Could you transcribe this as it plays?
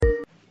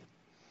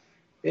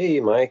Hey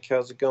Mike,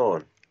 how's it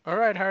going? All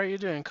right, how are you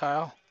doing,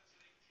 Kyle?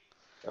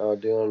 Oh,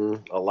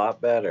 doing a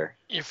lot better.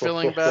 You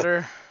feeling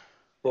better?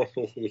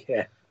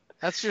 Yeah.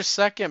 That's your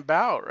second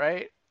bout,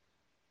 right?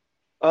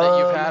 That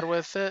you've Um, had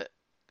with it?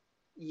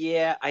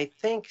 yeah, I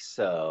think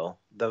so.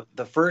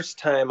 The first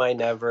time I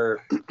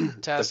never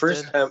the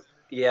first Tested? time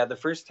yeah, the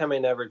first time I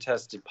never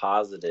tested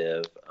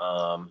positive.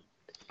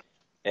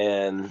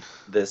 And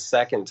the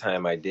second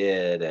time I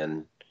did,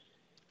 and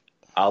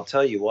I'll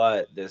tell you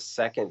what, this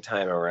second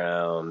time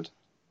around,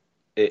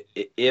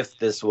 if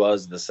this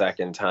was the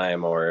second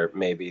time, or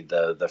maybe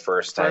the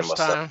first time First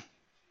was something. time?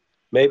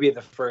 Maybe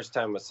the first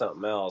time was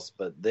something else,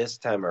 but this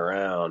time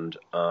around,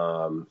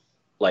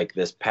 like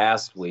this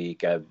past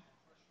week,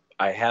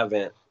 I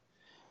haven't.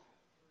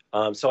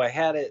 So I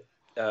had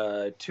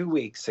it 2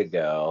 weeks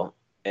ago,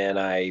 and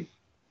I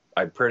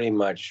pretty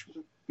much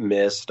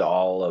missed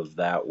all of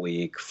that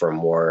week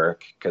from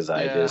work because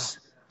Yeah.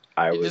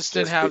 I You was just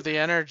didn't just have the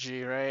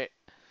energy, right?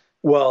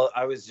 well,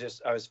 I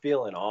was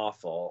feeling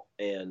awful,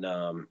 and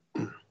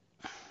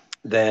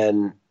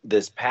then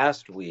this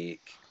past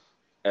week,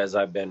 as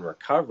I've been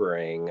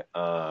recovering,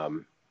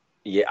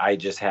 yeah, I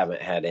just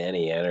haven't had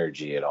any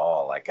energy at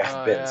all. Like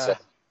I've Oh, been yeah.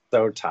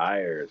 so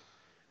tired.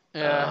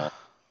 Yeah. Uh,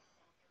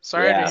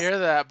 Sorry to yeah, hear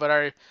that,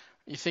 but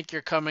you think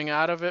you're coming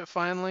out of it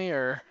finally,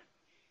 or?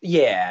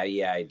 yeah,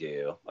 I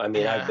do. I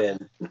mean, Yeah.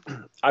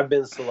 I've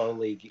been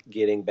slowly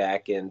getting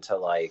back into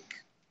like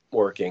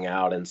working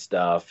out and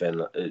stuff,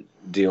 and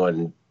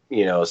doing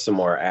some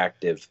more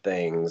active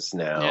things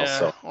now. Yeah.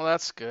 So Well,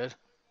 that's good.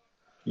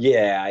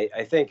 yeah,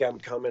 I think I'm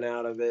coming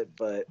out of it,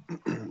 but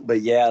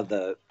but yeah,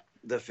 the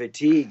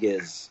fatigue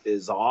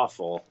is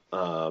awful.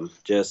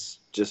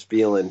 Just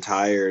feeling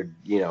tired,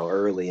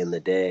 early in the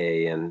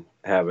day and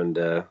having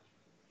to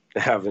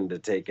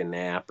take a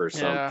nap or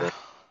Yeah. something.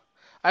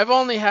 I've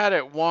only had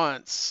it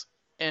once,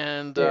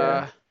 and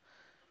Yeah,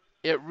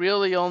 it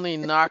really only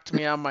knocked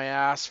me on my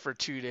ass for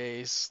 2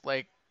 days,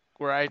 like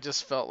where I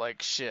just felt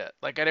like shit.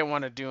 Like I didn't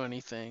want to do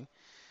anything.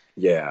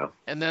 yeah,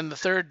 And then the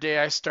third day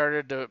I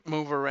started to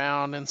move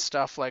around and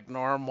stuff like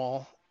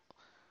normal.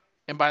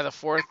 And by the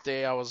fourth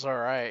day I was all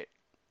right.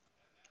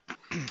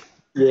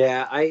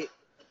 yeah.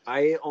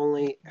 I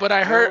only But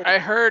I only I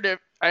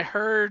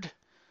heard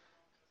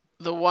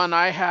the one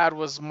I had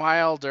was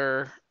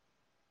milder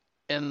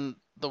and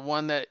the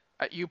one that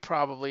you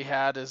probably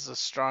had is a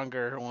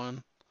stronger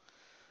one.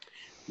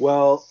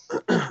 well,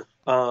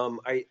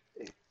 I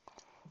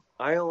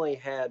only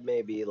had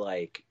maybe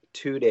like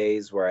 2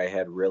 days where I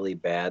had really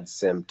bad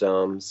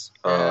symptoms.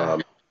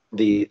 Yeah.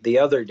 The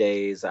other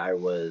days I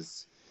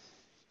was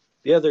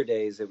the other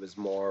days it was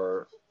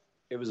more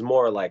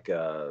like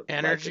a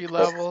Energy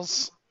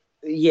levels.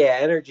 yeah,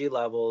 energy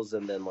levels,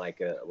 and then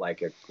like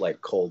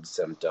cold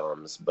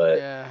symptoms. But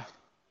Yeah.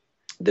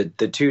 the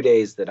 2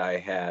 days that I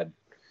had,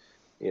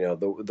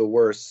 the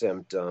worst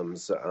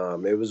symptoms,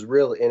 it was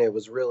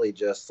really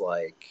just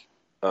like,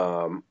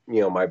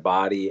 my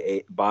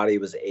body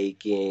was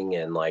aching,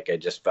 and like I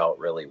just felt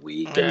really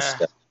weak and Yeah.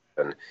 stuff.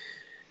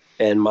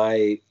 And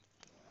my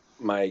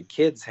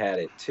kids had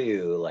it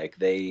too. Like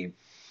they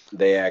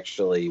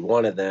actually,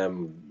 one of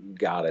them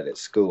got it at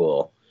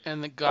school.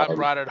 And the God Um,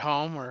 brought it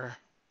home or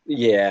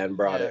yeah, and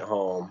brought it yeah.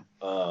 home.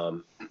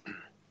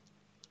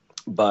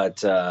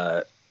 But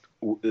it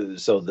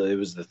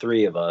was the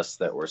three of us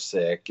that were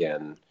sick,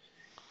 and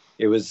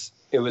it was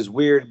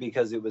weird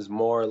because it was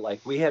more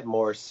like we had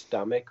more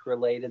stomach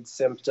related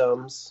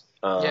symptoms,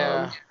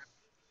 Yeah.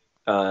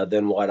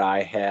 than what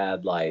I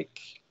had, like,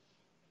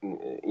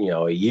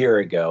 a year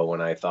ago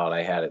when I thought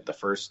I had it the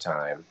first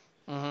time.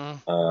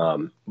 Mhm.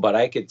 But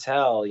I could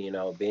tell,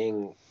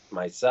 being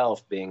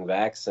myself, being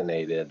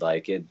vaccinated,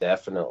 like it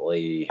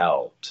definitely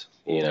helped,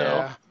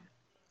 Yeah.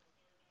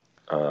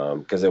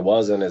 because it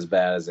wasn't as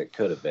bad as it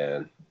could have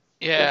been,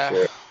 for Yeah.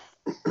 sure.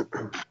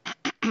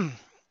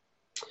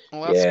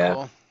 Well, that's Yeah,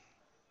 cool.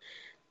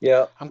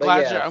 yeah, but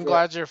yeah, I'm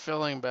glad you're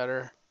feeling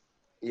better.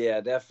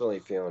 yeah, definitely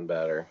feeling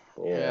better.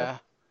 Yeah, Yeah.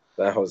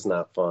 that was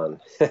not fun.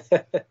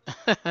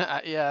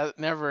 Yeah, it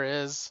never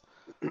is.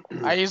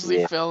 I usually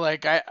Yeah. feel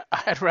like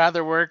I'd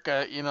rather work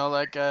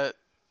like a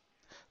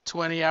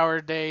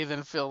 20-hour day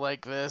than feel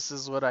like this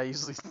is what I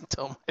usually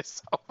tell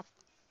myself.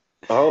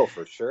 Oh,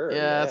 for sure.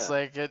 Yeah, it's Yeah.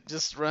 like it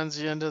just runs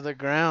you into the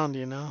ground.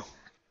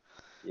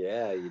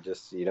 Yeah, you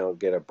don't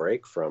get a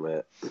break from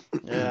it.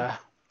 Yeah.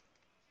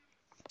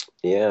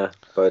 Yeah,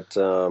 but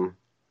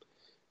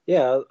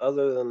yeah,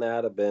 other than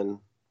that, I've been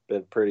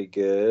pretty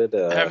good.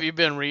 Have you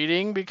been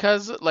reading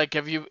because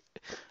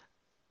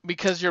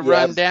you're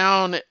Yeah, run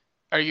down,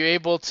 are you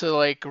able to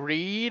like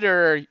read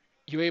or are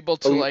you able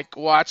to um, like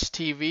watch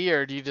TV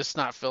or do you just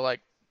not feel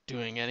like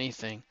doing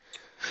anything?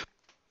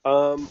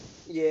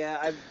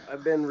 yeah,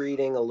 I've been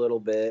reading a little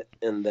bit,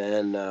 and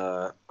then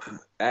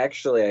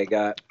actually I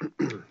got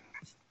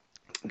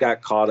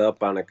caught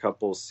up on a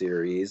couple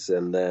series,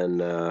 and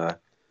then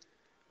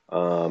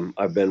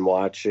I've been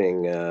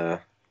watching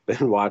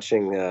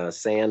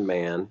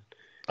Sandman.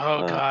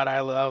 Oh Uh, God,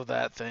 I love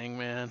that thing,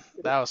 man.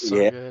 That was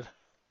so yeah, good.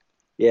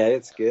 yeah,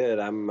 it's good.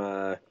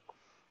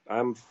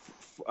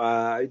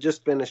 I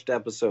just finished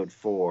episode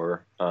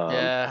 4.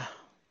 Yeah.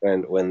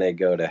 When they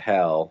go to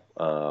hell.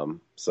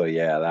 So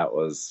yeah,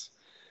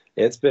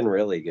 it's been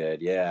really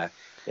good. Yeah,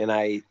 and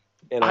I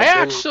I've been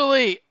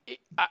actually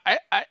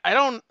I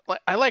don't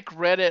like I like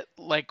read it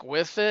like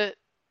with it,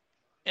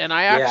 and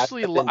I yeah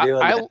actually I've been doing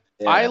that.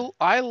 Yeah,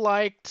 I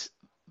liked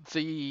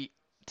the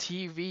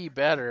TV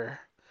better.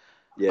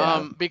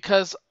 yeah.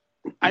 Because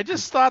I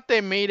just thought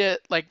they made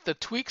it like the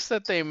tweaks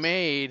that they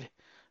made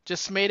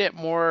just made it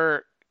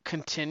more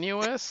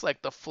continuous,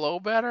 like the flow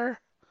better,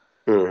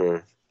 Hmm.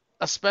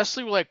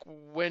 especially like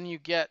when you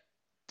get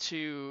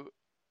to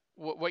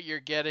what you're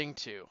getting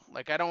to.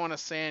 Like I don't want to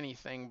say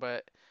anything,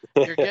 but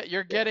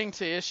you're getting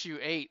to issue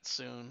 8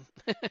 soon,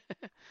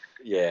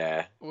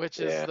 Yeah, which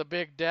is yeah, the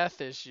big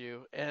death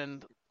issue.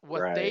 And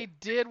what they right.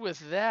 did with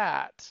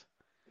that,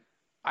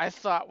 I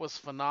thought was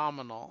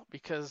phenomenal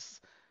because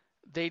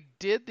they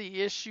did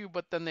the issue,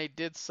 but then they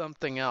did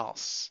something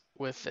else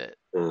with it,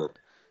 Mm,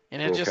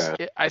 and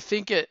okay.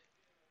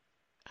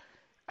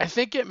 I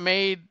think it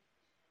made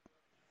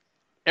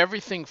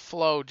everything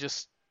flow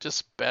just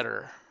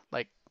better.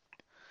 Like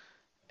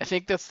I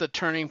think that's the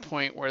turning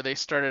point where they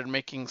started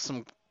making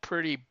some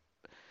pretty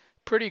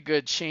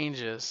good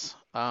changes.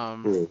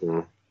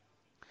 Hmm.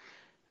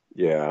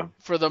 Yeah.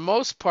 For the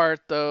most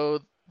part, though,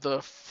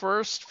 the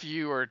first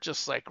few are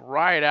just like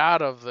right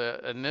out of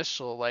the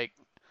initial like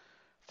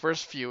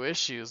first few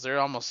issues. They're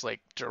almost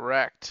like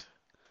direct.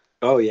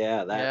 Oh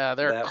yeah, Yeah,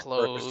 they're that first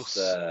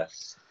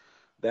close.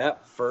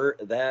 that fir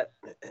that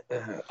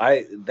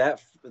I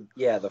that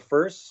yeah the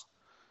first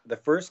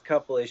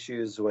couple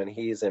issues when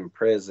he's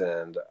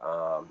imprisoned,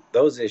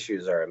 those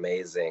issues are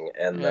amazing,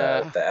 and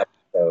Yeah. the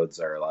episodes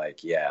are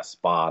like, yeah,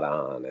 spot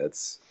on.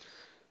 It's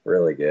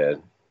really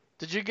good.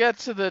 Did you get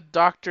to the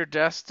Dr.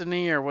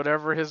 Destiny or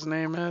whatever his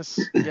name is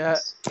yet?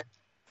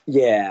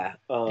 Yeah,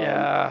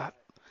 Yeah.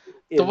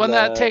 The in one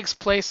that the takes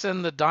place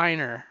in the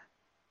diner.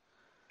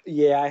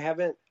 yeah, I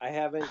haven't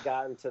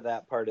gotten to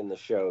that part in the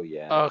show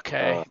yet.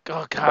 Okay. Oh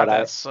But God,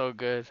 that's so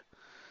good.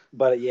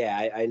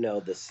 yeah, I know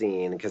the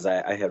scene because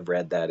I had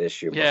read that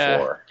issue Yeah.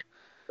 before.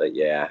 But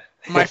yeah.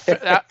 My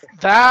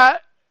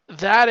that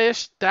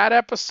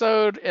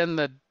episode and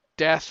the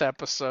death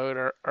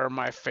episode are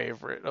my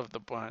favorite of the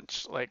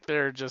bunch. Like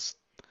they're just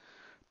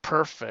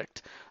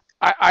perfect.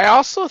 I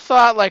also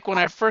thought like when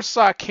I first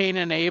saw Cain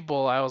and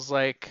Abel, I was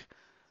like,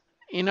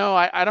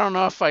 I don't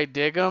know if I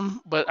dig them,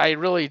 but I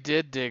really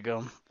did dig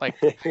them. Like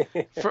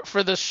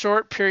for the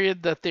short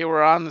period that they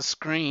were on the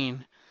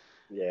screen,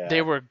 they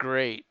Yeah. were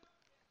great.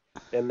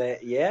 And they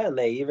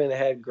even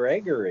had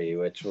Gregory,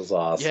 which was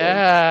awesome.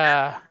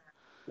 Yeah.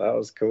 That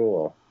was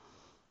cool.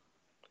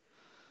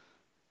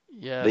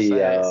 Yes,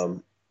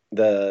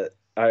 The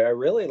I I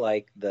really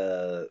like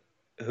the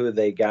who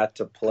they got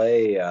to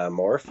play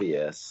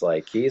Morpheus.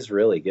 Like he's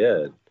really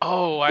good.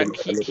 Oh, I he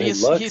mean, he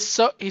he's looks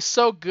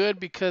so good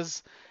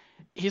because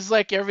he's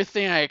like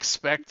everything I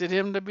expected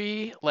him to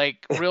be,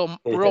 like real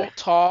yeah,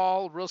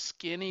 tall, real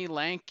skinny,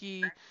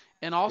 lanky,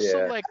 and also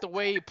yeah. like the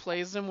way he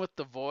plays him with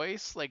the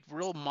voice, like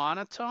real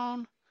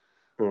monotone.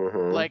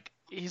 Hmm. Like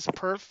he's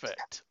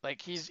perfect.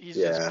 Like he's just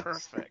Yeah.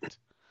 perfect.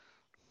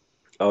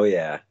 Oh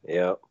yeah.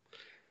 Yep.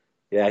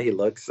 Yeah, he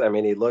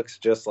looks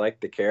just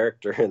like the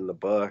character in the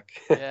book.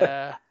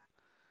 Yeah.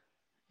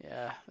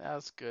 Yeah, that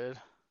was good.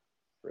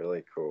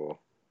 Really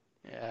cool.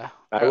 Yeah.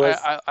 I was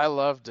I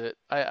loved it.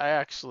 I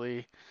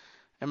actually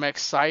am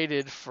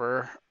excited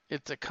for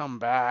it to come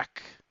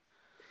back.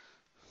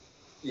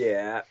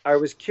 Yeah, I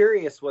was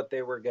curious what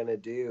they were going to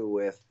do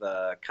with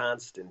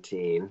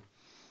Constantine,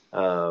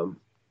 um,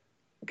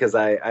 because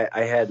I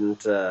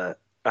hadn't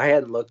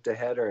looked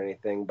ahead or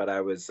anything, but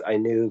I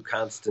knew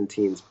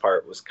Constantine's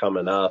part was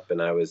coming up,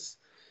 and I was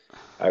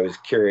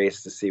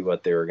curious to see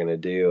what they were going to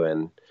do,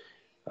 and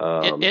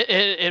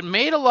It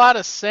made a lot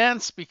of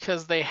sense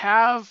because they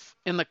have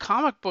in the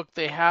comic book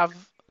they have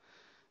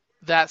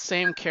that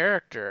same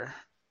character.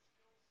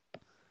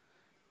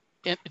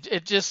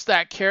 It just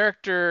that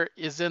character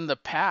is in the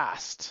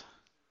past.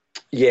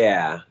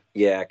 yeah,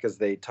 yeah, because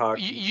they talk.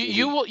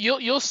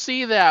 You'll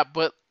see that,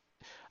 but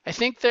I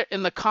think that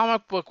in the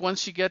comic book,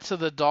 once you get to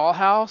the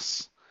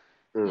dollhouse,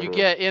 you Mhm.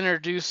 get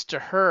introduced to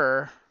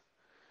her,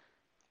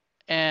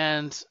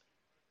 and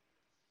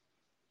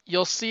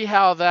you'll see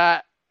how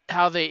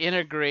they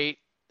integrate.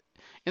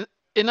 In,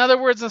 in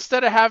other words,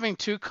 instead of having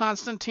two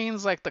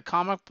Constantines like the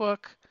comic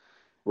book,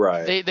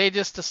 Right. they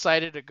just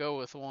decided to go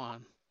with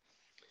one.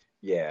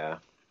 Yeah,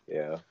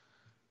 yeah,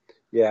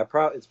 yeah.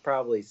 It's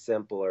probably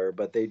simpler,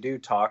 but they do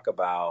talk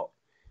about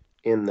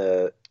in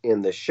the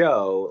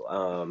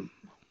show.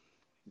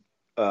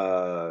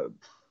 Uh,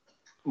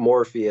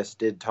 Morpheus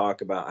did talk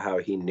about how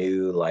he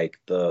knew like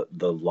the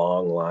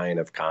long line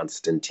of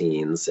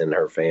Constantines in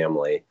her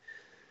family.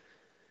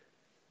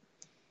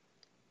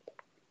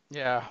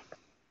 Yeah.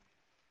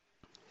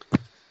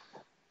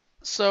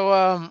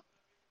 So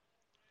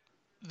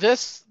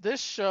this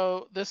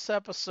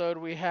episode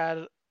we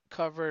had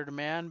covered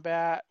Man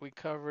Bat, we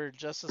covered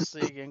Justice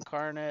League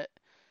Incarnate,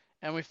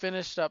 and we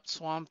finished up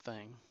Swamp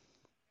Thing.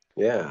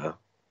 Yeah.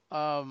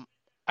 Um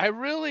I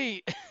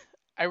really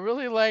I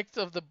really liked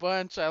of the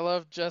bunch. I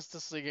love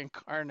Justice League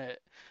Incarnate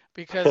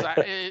because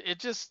it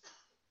just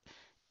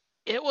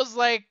it was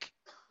like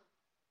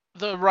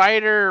the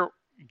writer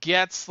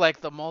gets like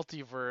the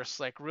multiverse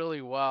like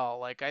really well.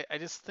 Like I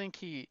just think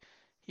he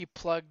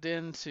plugged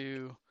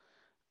into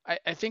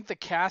I think the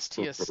cast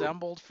he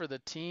assembled for the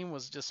team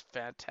was just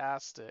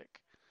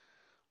fantastic.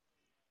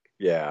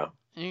 Yeah.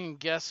 You can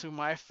guess who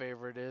my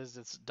favorite is.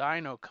 It's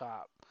Dino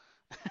Cop.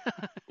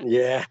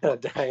 Yeah,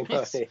 Dino.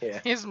 he's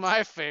Yeah. he's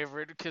my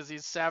favorite because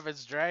he's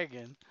Savage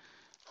Dragon.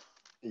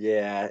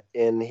 Yeah,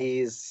 and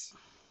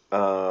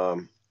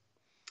um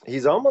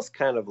he's almost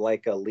kind of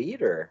like a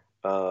leader.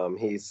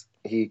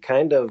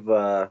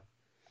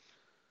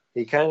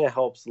 He kind of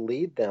helps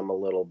lead them a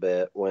little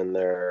bit when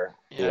they're,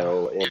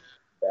 Yeah. in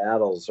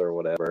battles or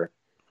whatever.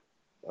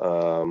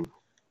 Um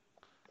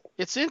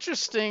It's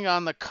interesting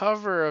on the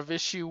cover of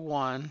issue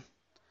 1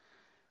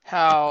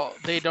 how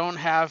they don't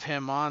have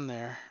him on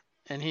there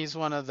and he's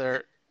one of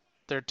their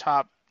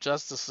top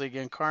Justice League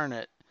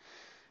Incarnate.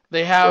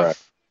 They right.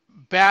 have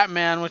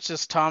Batman, which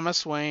is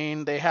Thomas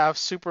Wayne. They have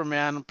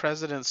Superman,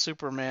 President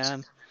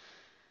Superman.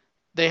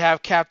 They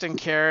have Captain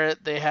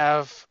Carrot. They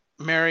have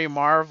Mary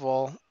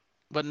Marvel,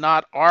 but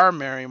not our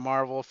Mary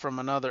Marvel from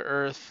another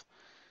Earth.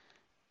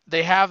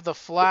 They have the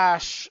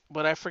Flash,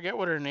 but I forget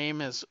what her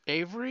name is.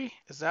 Avery?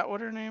 Is that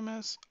what her name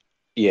is?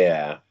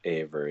 Yeah,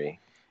 Avery.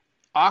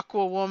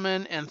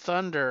 Aquawoman and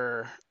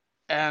Thunder.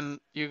 And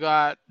you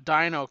got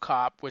Dino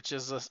Cop, which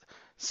is a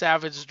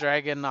Savage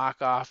Dragon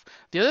knockoff.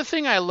 The other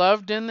thing I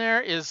loved in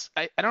there is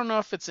I don't know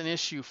if it's in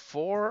issue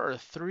 4 or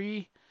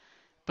 3,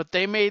 but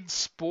they made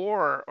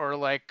Spore or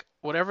like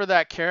whatever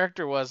that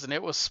character was, and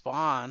it was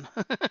Spawn.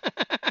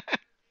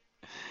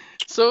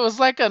 So it was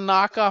like a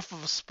knockoff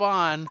of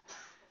Spawn.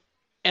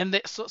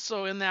 And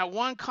so in that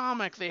one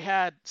comic they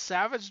had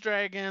Savage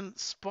Dragon,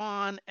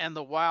 Spawn, and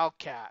the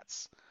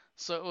Wildcats.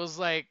 So it was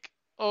like,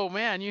 oh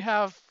man, you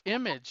have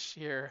Image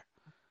here.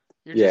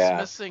 You're just Yeah.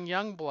 missing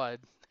Youngblood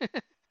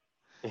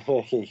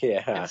and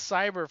Yeah.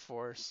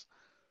 Cyberforce.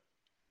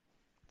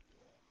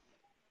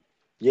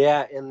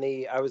 Yeah, and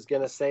the I was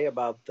gonna say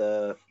about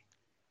the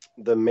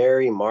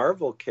Mary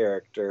Marvel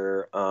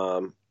character,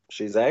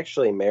 she's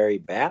actually Mary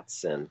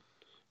Batson,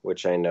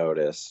 which I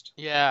noticed.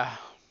 Yeah.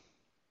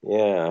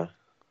 Yeah.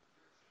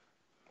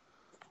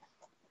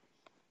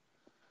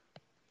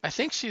 I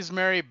think she's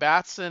Mary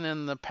Batson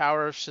in the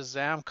Power of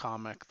Shazam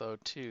comic though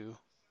too.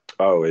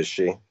 Oh, is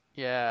she?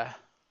 Yeah.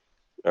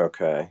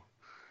 Okay.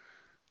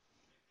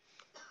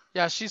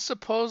 Yeah, she's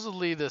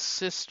supposedly the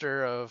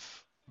sister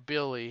of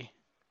Billy.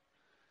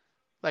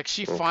 Like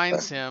she Okay.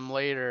 finds him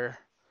later,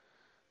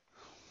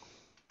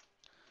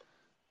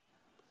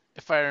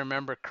 if I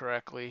remember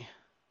correctly.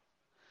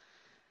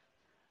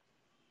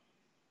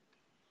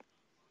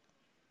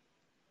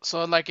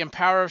 So like in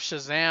Power of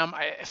Shazam,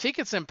 I think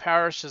it's in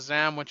Power of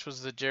Shazam, which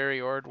was the Jerry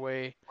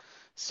Ordway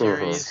Hmm.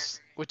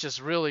 series, which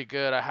is really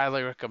good. I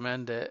highly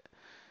recommend it.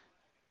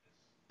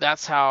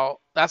 That's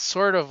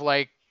sort of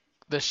like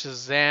the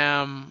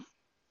Shazam,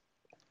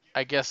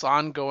 I guess,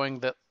 ongoing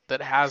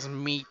that has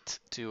meat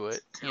to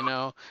it,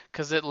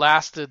 because it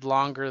lasted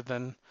longer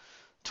than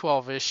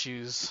 12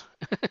 issues.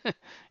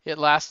 It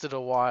lasted a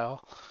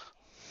while.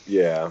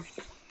 Yeah.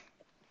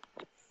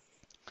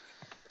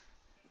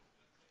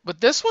 But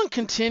this one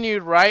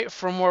continued right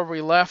from where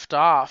we left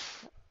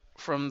off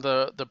from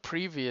the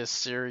previous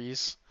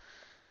series.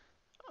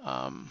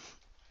 Um,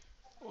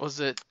 was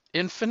it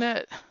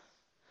Infinite?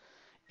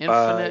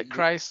 Infinite Y-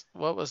 Christ?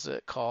 What was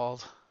it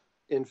called?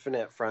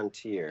 Infinite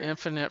Frontier.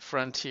 Infinite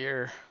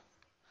Frontier.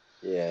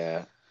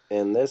 Yeah.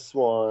 And this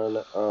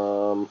one,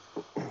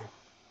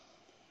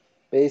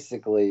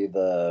 basically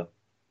the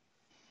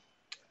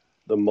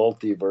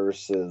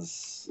multiverse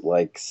is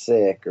like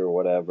sick or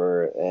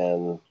whatever,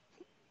 and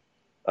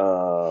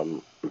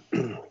um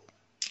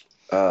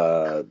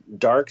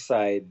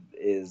Darkseid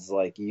is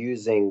like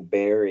using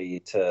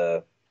Barry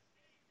to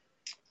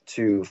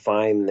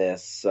find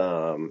this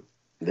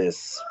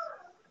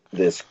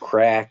this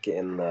crack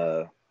in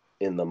the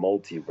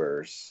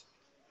multiverse,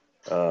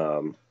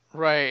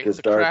 Right, because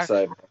the crack.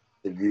 Darkseid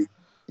has to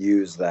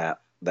use that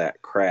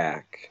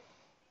crack.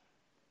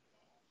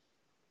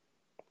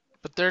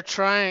 But they're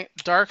trying.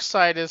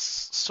 Darkseid is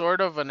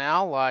sort of an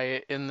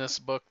ally in this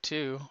book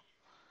too.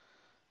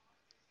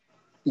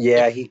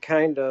 Yeah, If he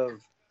kind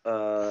of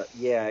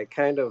yeah, it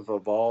kind of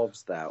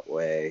evolves that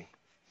way.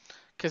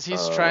 Because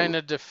he's trying um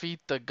to defeat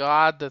the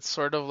god that's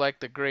sort of like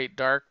the Great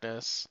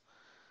Darkness,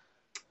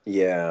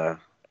 yeah.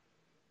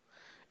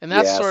 and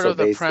that's Yeah, sort so of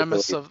the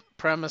basically,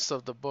 premise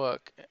of the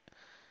book.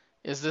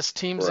 Is this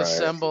team's right.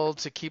 assembled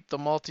to keep the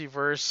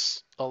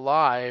multiverse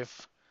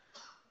alive,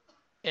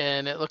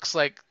 and it looks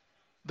like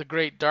the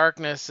Great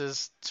Darkness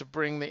is to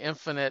bring the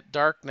infinite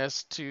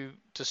darkness to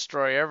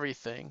destroy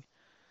everything.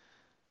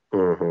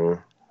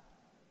 Mhm.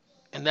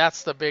 And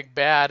that's the big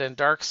bad, and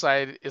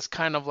Darkseid is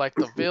kind of like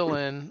the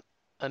villain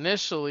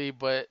initially,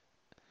 but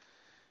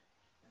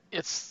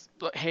it's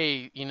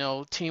hey,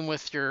 team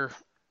with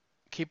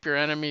keep your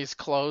enemies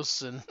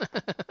close and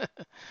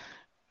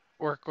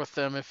work with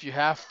them if you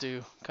have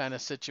to kind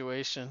of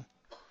situation.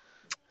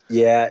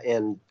 Yeah,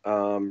 and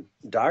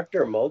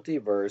Dr.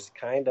 Multiverse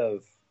kind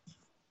of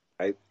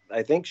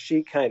I think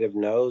she kind of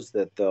knows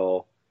that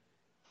they'll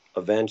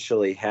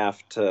eventually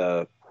have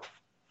to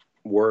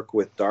work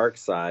with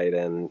Darkseid,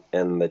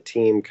 and the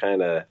team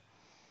kind of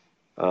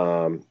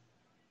um,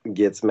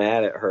 gets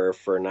mad at her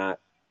for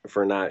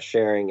not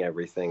sharing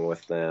everything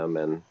with them,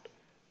 and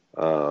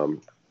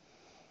um,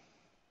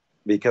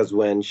 because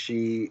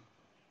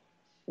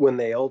when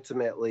they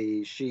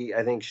ultimately she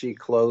I think she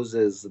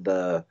closes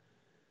the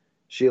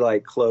she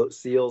like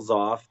seals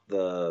off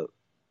the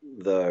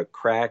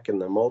crack in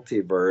the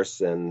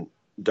multiverse, and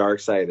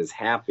Darkseid is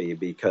happy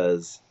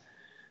because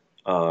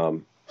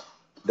um,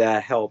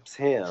 that helps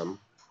him,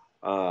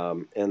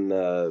 and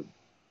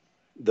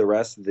the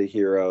rest of the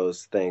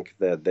heroes think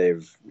that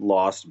they've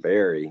lost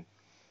Barry.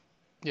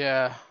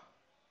 Yeah,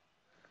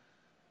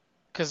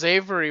 because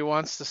Avery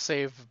wants to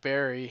save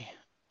Barry.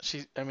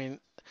 I mean,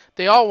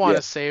 they all want Yeah,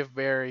 to save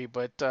Barry,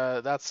 but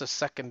that's a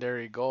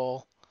secondary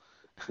goal.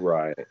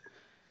 right.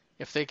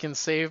 If they can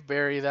save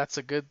Barry, that's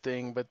a good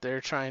thing, but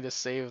they're trying to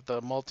save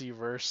the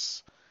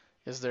multiverse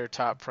is their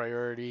top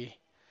priority.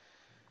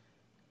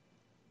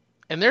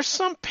 And there's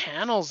some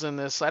panels in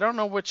this. I don't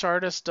know which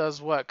artist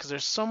does what because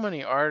there's so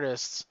many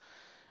artists.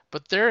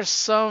 But there's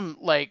some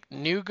like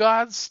New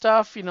God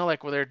stuff,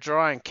 like where they're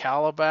drawing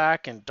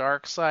Calabac and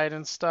Darkseid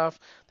and stuff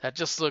that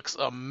just looks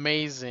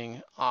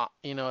amazing.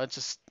 It's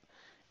just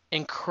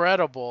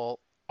incredible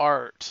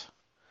art.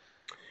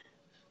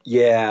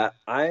 Yeah,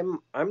 I'm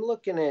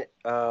looking at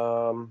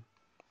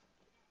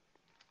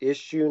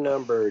issue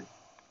number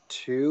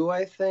 2,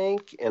 I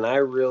think, and I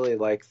really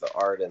like the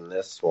art in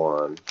this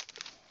one.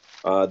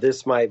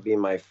 This might be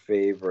my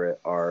favorite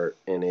art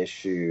in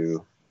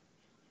issue.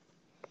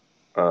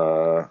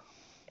 Uh,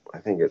 I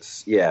think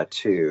it's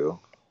 2.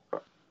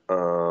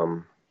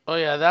 Um, Oh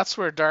yeah, that's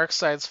where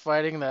Darkseid's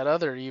fighting that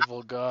other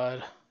evil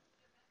god.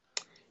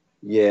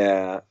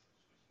 yeah,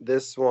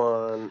 this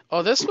one.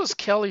 Oh, this was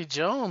Kelly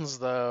Jones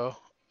though.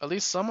 At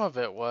least some of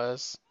it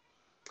was.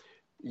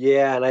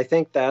 Yeah, and I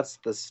think that's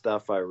the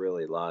stuff I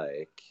really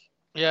like.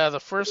 Yeah, the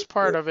first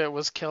part of it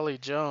was Kelly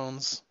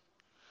Jones.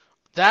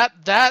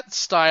 That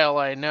style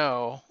I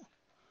know.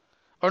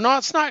 Or no,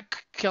 it's not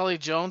Kelly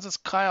Jones, it's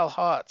Kyle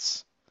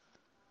Hotz.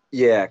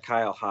 Yeah,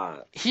 Kyle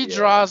Hotz. He Yeah,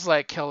 draws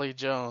like Kelly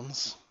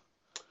Jones.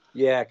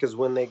 yeah, because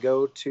when they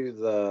go to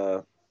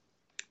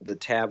the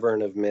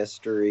Tavern of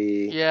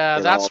Mystery Yeah,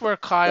 and all that's that where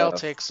Kyle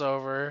stuff. takes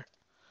over.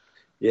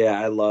 Yeah,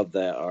 I love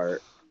that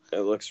art. It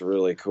looks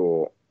really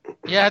cool.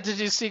 Yeah, did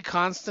you see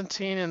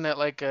Constantine in that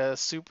like a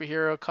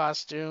superhero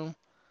costume?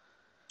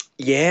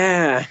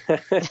 Yeah.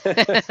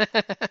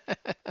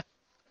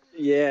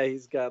 Yeah,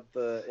 he's got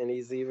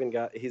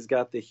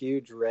the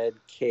huge red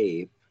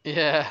cape,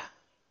 Yeah.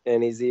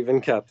 and he's even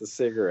got the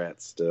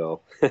cigarette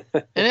still.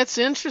 And it's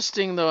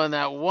interesting though in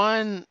that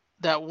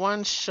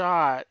one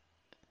shot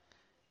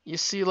you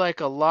see like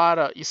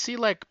you see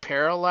like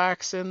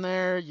Parallax in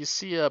there, you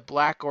see a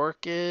black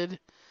orchid,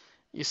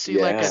 you see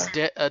like Yeah.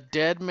 a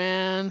dead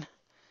man,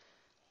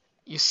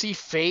 you see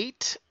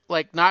Fate,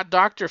 like not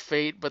Dr.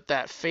 Fate, but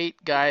that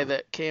Fate guy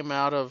that came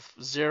out of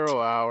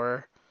Zero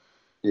Hour.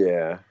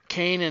 Yeah.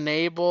 Cain and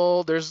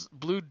Abel, there's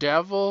Blue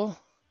Devil.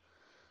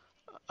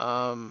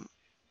 Um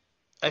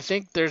I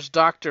think there's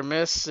Dr.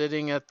 Mist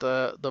sitting at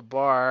the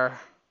bar.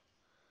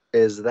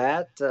 Is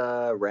that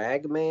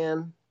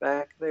Ragman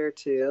back there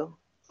too?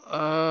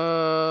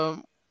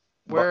 Um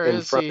But where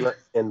is he?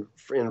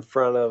 in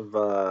front of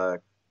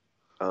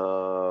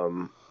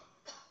um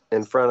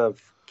in front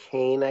of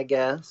Kane, I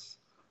guess.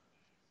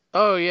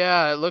 Oh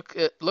yeah,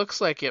 it looks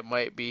like it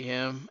might be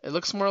him. It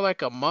looks more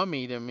like a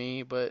mummy to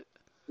me, but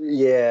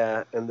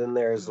Yeah, and then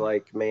there's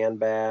like Man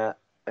Bat,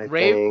 I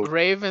think.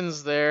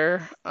 Raven's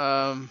there.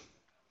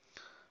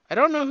 I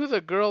don't know who the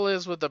girl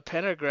is with the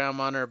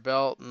pentagram on her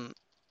belt and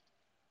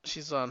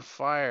she's on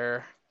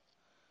fire.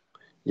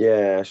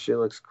 Yeah, she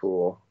looks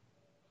cool.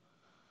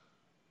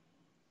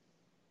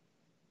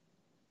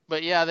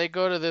 But yeah, they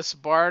go to this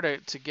bar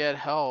to get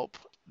help.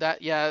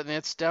 Yeah, and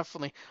it's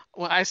definitely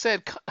when I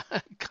said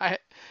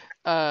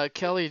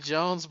Kelly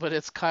Jones, but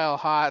it's Kyle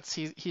Hotz.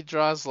 He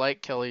draws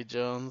like Kelly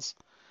Jones.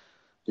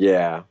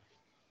 Yeah.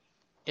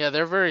 Yeah,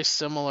 they're very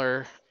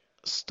similar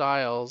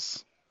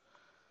styles.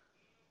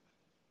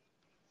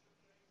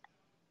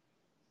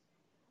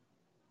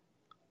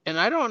 And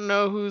I don't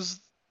know who's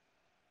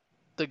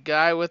the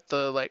guy with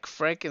the like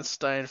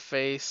Frankenstein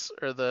face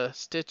or the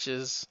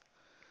stitches.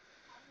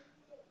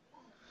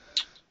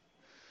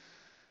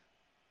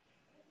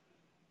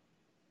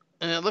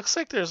 And it looks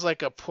like there's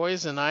like a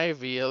poison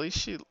ivy. At least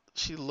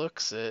she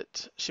looks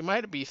it. She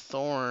might be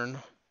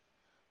Thorn.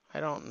 I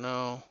don't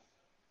know.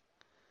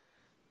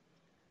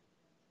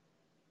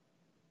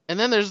 And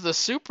then there's the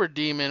super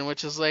demon,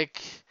 which is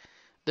like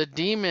the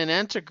demon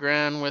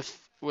Entegran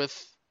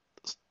with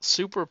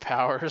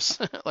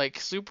superpowers, like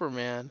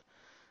Superman.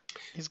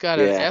 He's got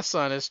an Yeah. S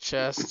on his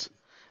chest.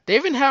 They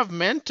even have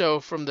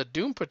Mento from the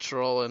Doom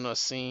Patrol in a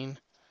scene.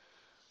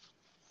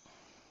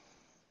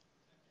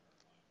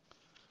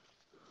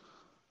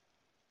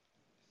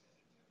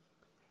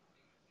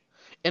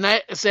 And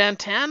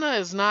Zatanna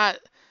is not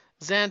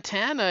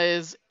Zatanna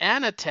is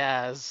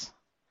Anataz.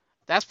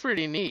 That's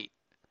pretty neat.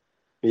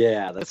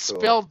 Yeah, It's that's cool.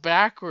 spelled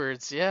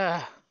backwards,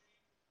 yeah.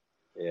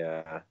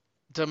 Yeah.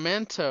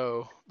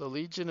 Demento, the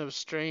Legion of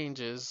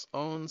Strange's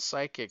own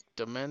psychic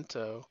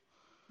Demento.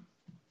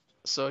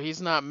 So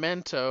he's not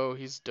Mento,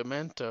 he's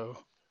Demento.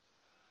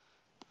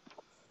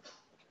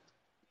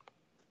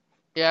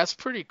 Yeah, it's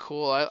pretty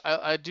cool.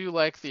 I do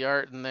like the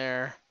art in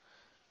there.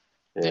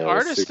 The Yeah, the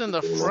artist in Super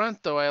the Demon.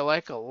 front though I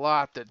like a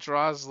lot that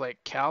draws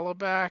like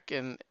Calabac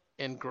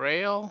and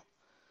Grail.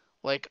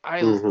 Like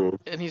Hmm.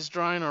 and he's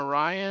drawing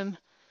Orion.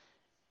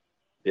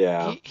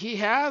 Yeah. He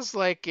has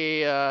like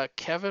a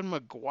Kevin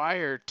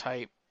McGuire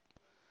type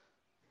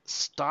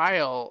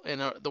style,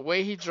 and the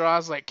way he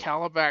draws like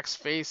Calabac's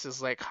face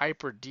is like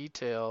hyper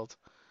detailed.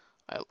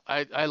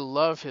 I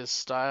love his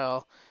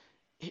style.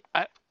 He,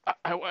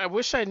 I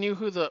wish I knew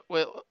who the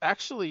well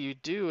actually you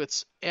do.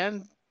 It's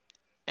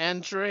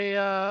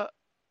Andrea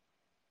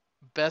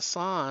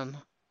Besson.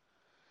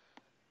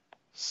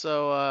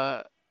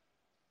 So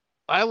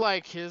I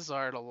like his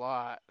art a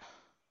lot.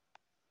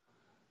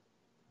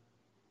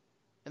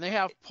 And they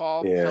have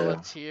Paul Yeah.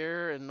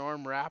 Pelletier and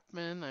Norm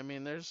Rapman. I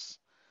mean, there's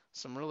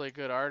some really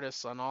good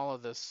artists on all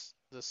of this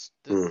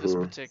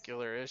Hmm.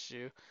 particular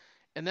issue.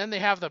 And then they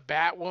have the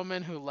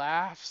Batwoman who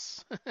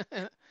laughs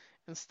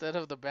instead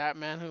of the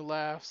Batman who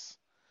laughs.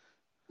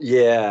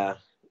 Yeah.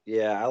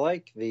 Yeah. I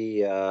like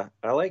the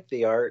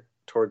art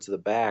towards the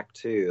back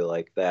too.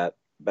 Like that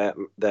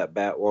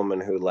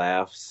Batwoman who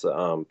laughs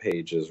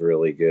page is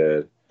really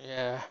good.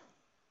 Yeah.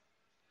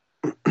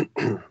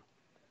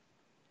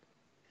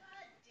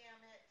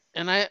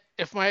 And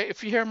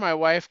if you hear my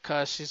wife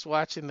cuss, she's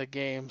watching the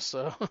game,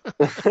 so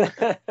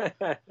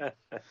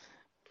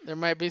there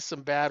might be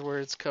some bad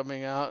words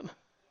coming out.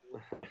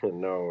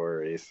 No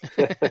worries.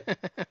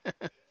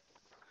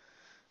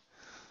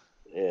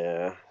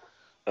 Yeah.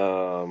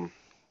 Um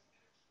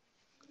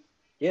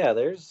yeah,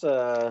 there's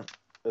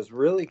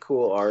really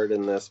cool art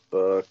in this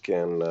book,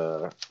 and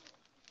I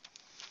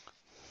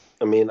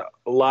mean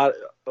a lot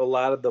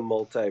of the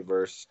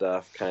multiverse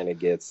stuff kind of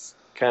gets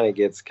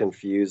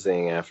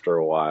confusing after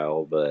a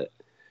while, but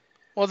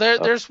Well, uh,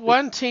 there's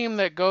one team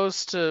that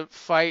goes to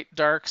fight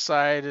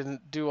Darkseid and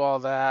do all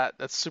that.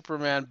 That's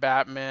Superman,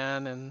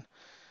 Batman, and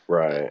uh,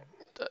 right.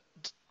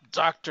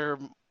 Doctor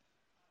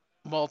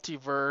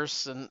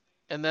Multiverse,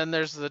 and then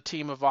there's the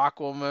team of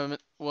Aquaman,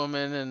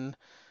 Woman, and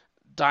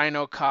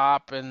Dino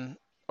Cop, and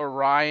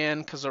Orion,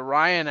 because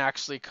Orion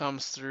actually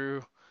comes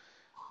through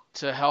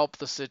to help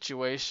the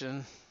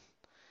situation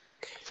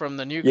from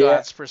the New Yeah.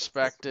 Gods'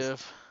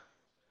 perspective.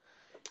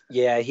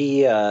 Yeah,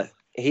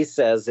 he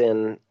says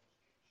in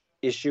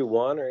issue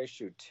 1 or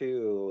issue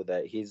 2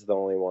 that he's the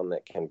only one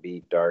that can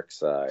beat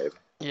Darkseid.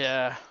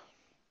 Yeah,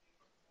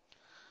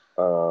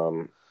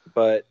 Um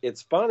but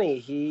it's funny,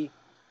 he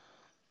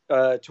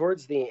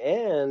towards the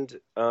end,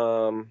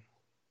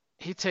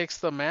 he takes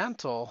the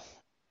mantle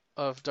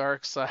of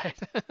Darkseid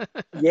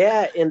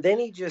yeah, and then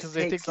he because just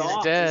they think takes he's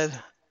off.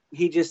 dead.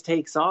 He just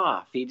takes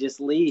off. He just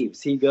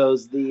leaves. He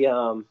goes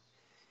the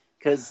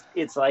because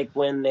it's like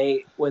when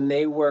they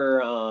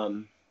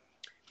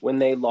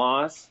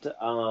lost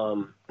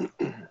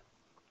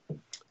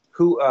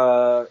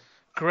who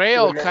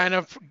Grail when they kind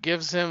of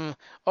gives him,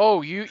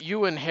 oh,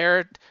 you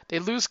inherit. They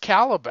lose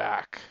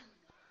Calabac.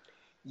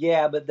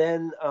 yeah, but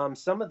then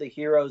some of the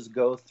heroes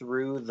go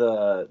through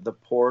the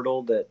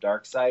portal that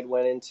Darkseid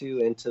went into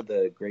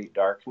the Great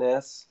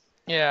Darkness,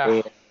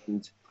 Yeah,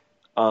 and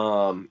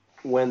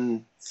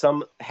when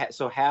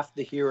so half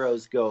the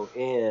heroes go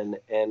in,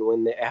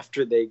 and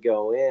after they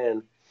go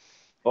in,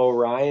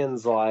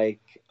 Orion's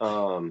like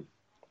um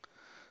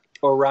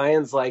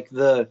Orion's like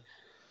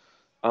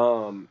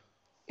um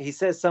he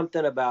says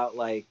something about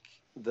like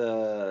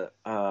the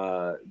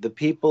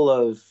people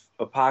of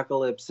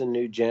Apocalypse and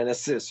New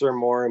Genesis are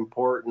more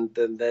important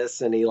than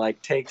this, and he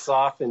like takes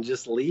off and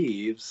just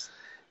leaves,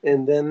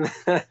 and then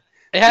I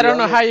the don't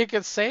know other how you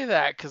could say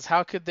that because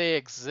how could they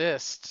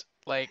exist?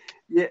 Like,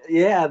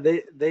 yeah,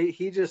 they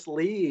he just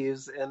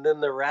leaves, and then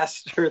the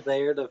rest are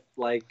there to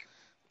like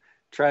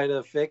try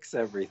to fix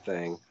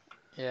everything.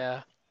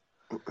 yeah,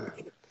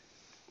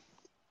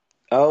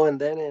 Oh, and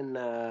then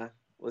in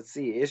let's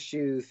see,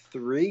 issue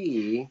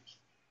 3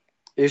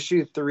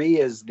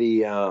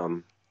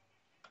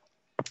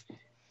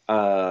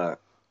 uh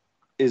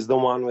is the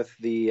one with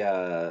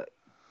the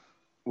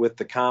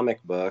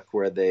comic book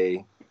where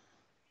they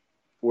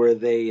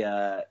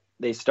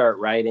start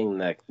writing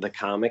the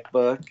comic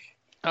book,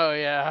 oh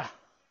yeah,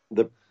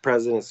 the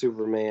President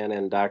Superman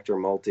and Dr.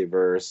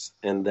 Multiverse,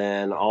 and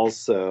then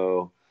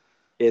also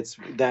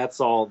that's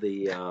all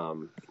the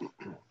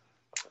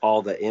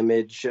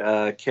image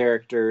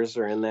characters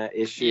are in that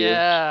issue,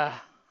 yeah,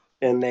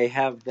 and they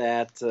have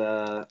that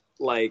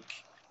like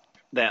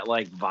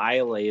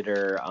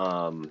Violator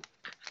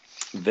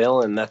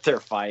villain that they're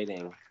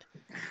fighting.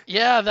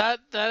 yeah. That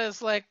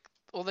is like,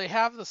 well, they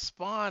have the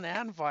Spawn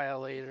and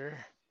Violator,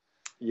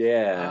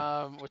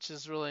 Yeah, which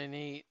is really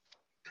neat.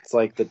 it's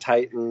like the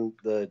Titan,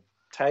 the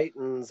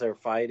Titans are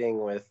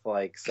fighting with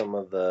like some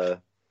of the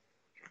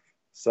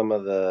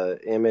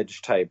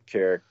Image type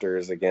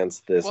characters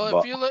against this. Well,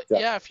 if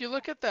you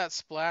look at that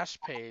splash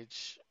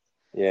page,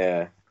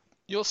 Yeah.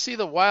 you'll see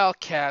the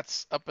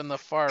Wildcats up in the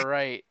far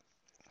right.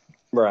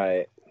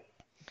 Right.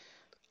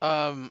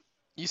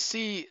 You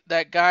see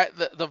that guy,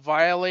 the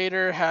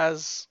Violator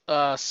has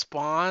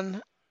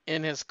Spawn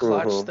in his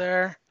clutch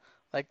there.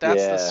 Like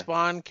that's the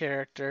Spawn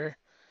character.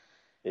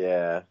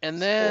 Yeah.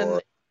 And then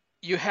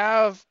you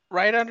have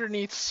right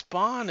underneath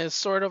Spawn is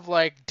sort of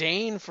like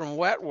Dane from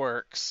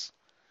Wetworks.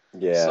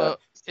 Yeah. So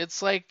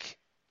it's like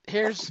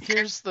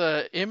here's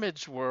the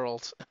Image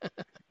world,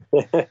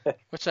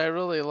 which I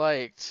really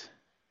liked.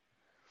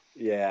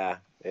 Yeah.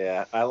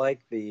 Yeah. I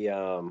like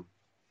the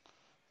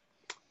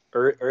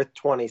Earth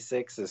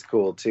 26 is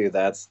cool too.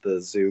 That's the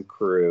Zoo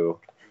Crew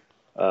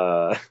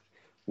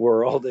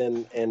world,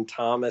 and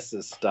Thomas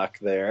is stuck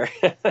there.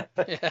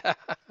 Yeah.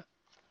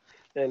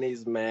 And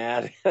he's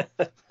mad.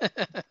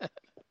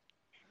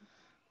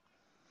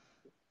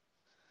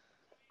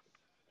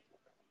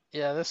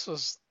 Yeah, this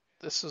was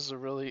a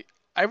really,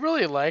 I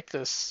really like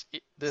this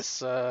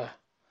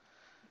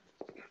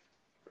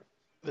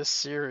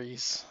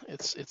series.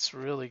 It's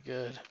really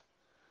good.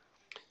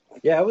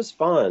 Yeah, it was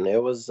fun.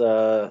 It was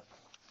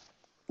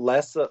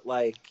less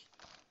like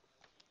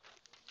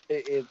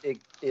it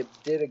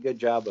did a good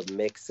job of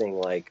mixing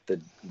like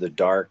the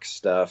dark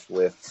stuff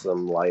with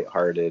some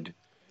lighthearted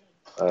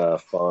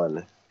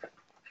fun.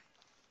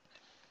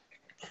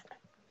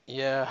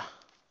 Yeah.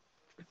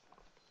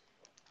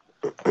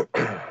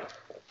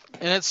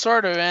 And it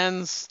sort of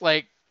ends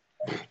like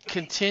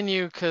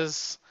continue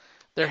because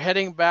they're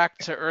heading back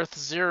to Earth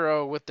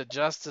Zero with the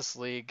Justice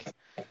League.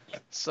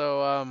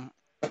 So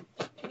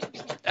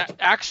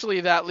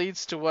actually that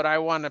leads to what I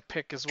want to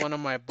pick as one of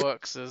my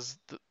books is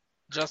the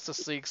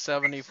Justice League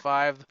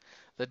 75,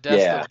 The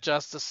Death of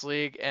Justice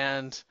League,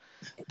 and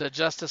the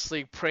Justice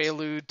League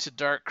Prelude to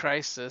Dark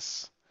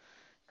Crisis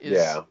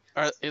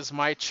is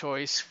my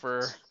choice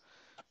for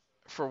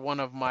one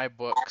of my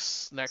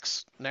books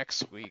next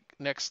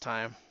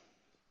time.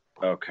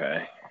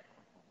 Okay.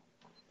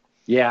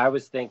 Yeah, I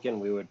was thinking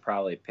we would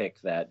probably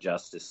pick that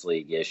Justice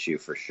League issue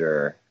for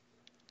sure.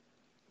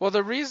 Well,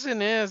 the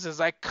reason is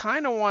I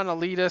kind of want to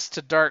lead us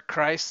to Dark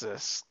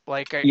Crisis.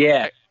 Like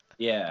and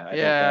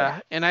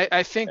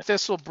I think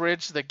this will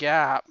bridge the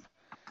gap.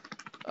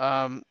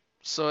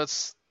 So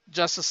it's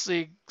Justice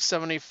League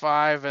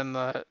 75 and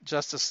the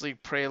Justice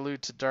League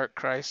Prelude to Dark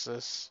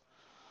Crisis.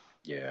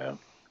 Yeah.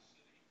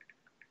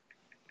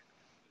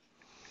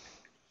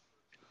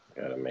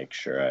 Gotta make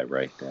sure I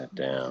write that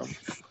down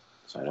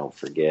so I don't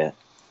forget.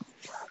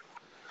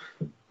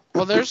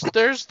 Well, there's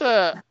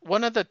the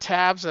one of the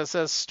tabs that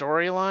says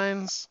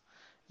storylines.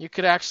 You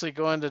could actually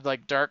go into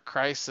like Dark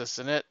Crisis,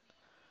 and it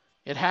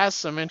has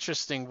some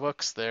interesting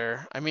books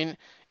there. I mean,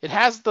 it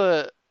has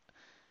the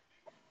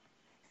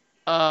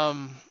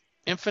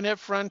Infinite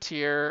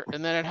Frontier,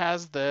 and then it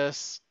has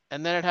this,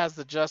 and then it has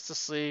the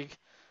Justice League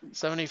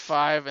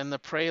 75 and the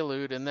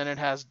Prelude, and then it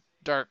has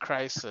Dark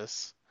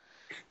Crisis.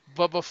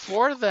 But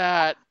before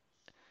that,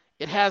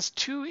 it has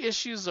 2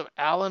 issues of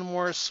Alan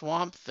Moore's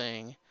Swamp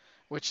Thing,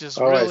 which is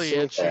really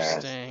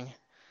interesting.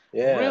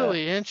 Yeah.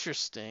 Really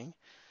interesting.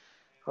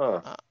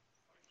 Huh.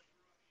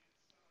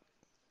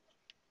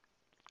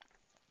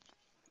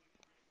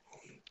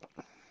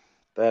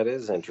 That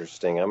is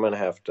interesting. I'm going to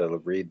have to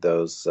read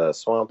those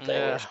Swamp Thing.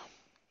 Yeah.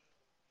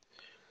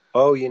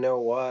 Oh, you know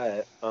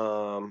what?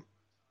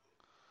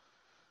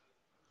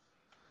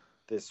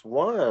 This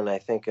one I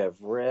think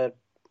I've read.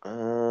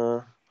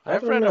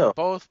 I've read them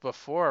both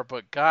before,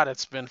 but God,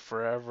 it's been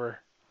forever.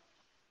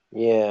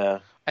 Yeah.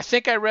 I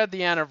think I read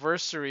the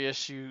anniversary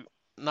issue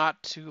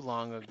not too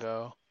long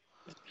ago.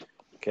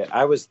 Okay,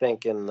 I was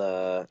thinking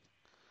the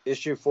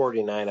issue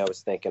 49 I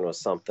was thinking was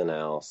something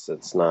else.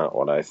 It's not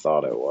what I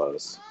thought it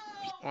was.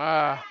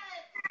 Ah.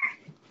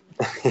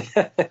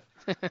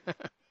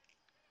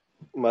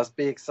 Must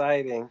be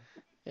exciting.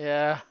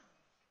 Yeah.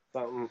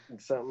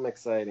 Something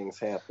exciting's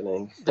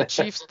happening. The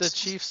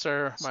Chiefs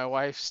are my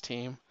wife's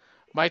team.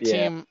 My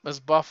team is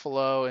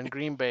Buffalo and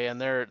Green Bay,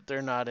 and they're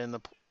not in the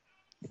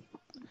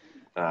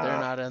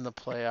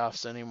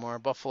playoffs anymore.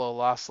 Buffalo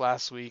lost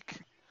last week.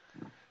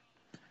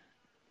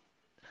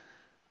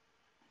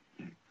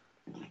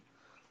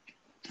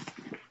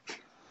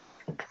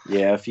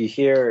 Yeah, if you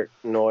hear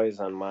noise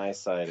on my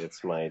side,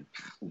 it's my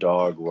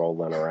dog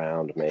rolling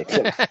around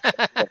making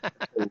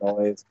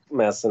noise,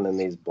 messing in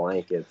these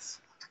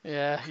blankets.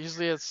 Yeah,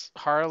 usually it's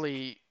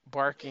Harley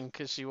barking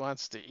because she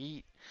wants to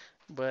eat,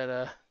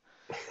 but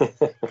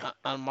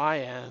on my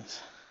end.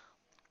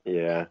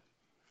 Yeah.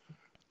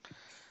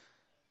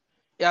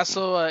 Yeah,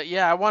 so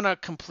I want to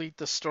complete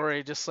the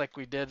story just like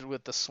we did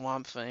with the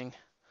Swamp Thing.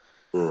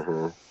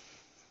 Mm-hmm.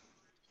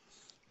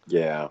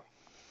 Yeah.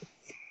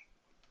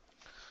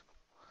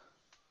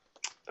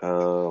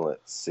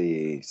 Let's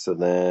see. So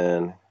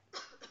then,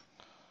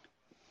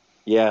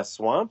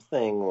 Swamp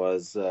Thing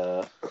was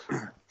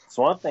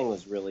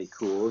really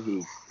cool.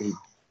 He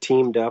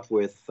teamed up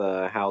with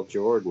Hal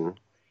Jordan,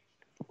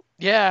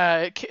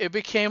 Yeah, it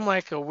became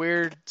like a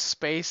weird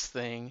space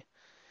thing.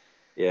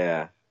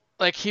 Yeah.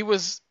 Like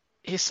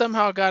he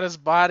somehow got his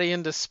body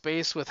into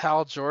space with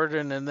Hal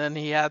Jordan, and then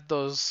he had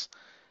those.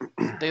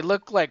 They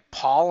look like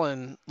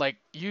pollen, like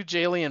huge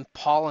alien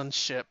pollen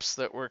ships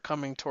that were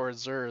coming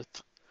towards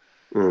Earth.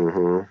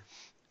 Hmm.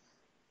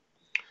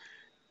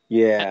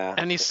 Yeah.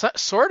 And he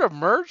sort of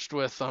merged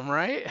with them,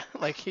 right?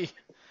 Like he.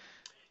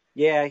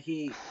 Yeah,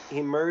 he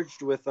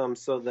merged with them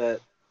so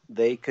that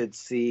they could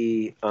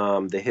see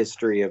the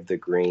history of the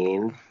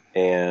green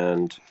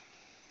and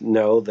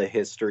know the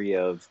history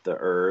of the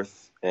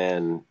earth,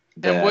 and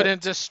And that,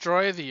 wouldn't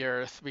destroy the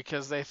Earth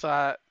because they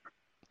thought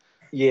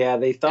yeah,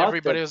 they thought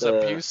everybody that was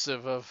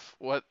abusive of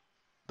what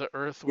the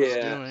Earth was yeah,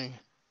 doing.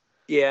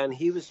 yeah, and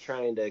he was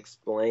trying to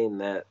explain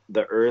that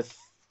the earth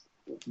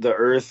the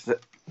earth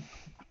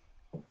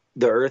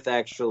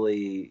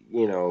actually,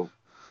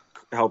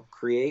 helped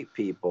create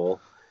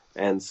people,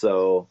 and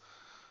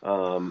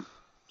um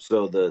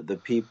so the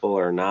people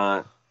are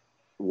not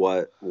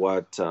what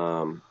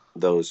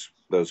those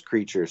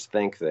creatures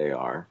think they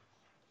are.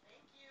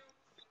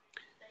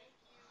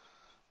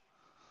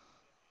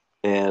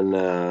 And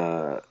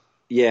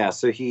yeah,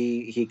 so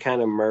he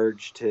kind of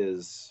merged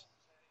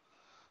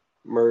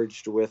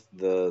with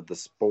the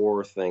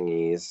spore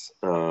thingies,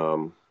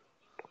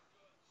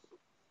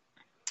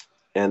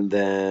 and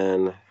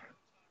then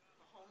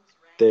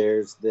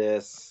there's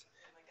this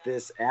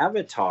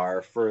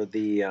avatar for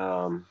the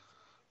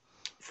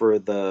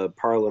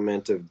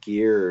Parliament of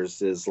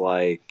Gears is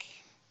like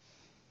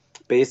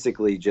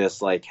basically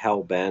just like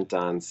hell bent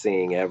on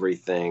seeing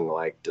everything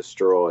like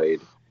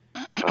destroyed,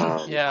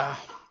 um, Yeah.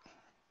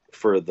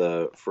 for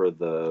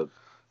the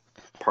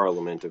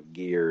Parliament of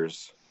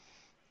Gears.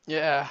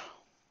 Yeah.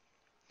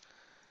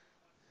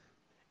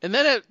 And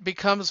then it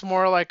becomes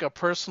more like a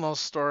personal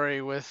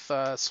story with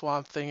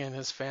Swamp Thing and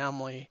his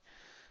family.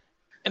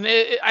 And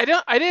I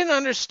didn't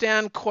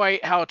understand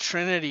quite how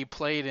Trinity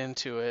played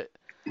into it.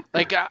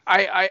 Like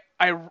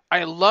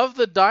I love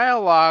the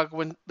dialogue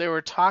when they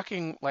were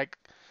talking like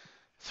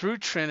through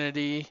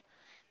Trinity,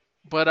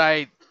 but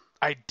I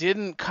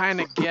didn't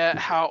kind of get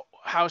how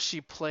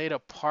she played a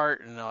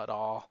part in it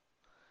all.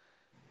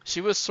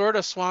 She was sort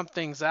of Swamp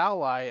Thing's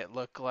ally, it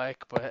looked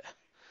like, but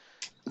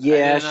I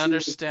Yeah, didn't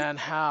understand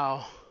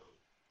how.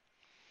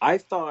 I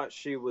thought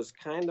she was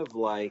kind of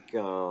like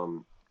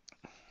an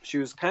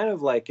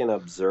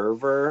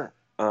observer,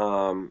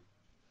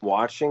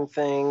 watching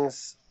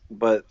things,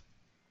 but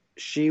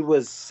she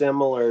was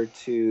similar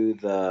to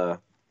the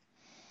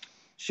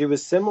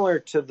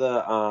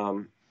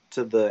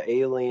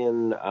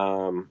alien,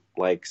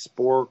 like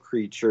spore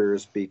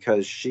creatures,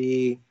 because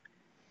she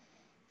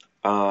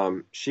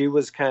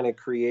was kind of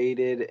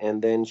created,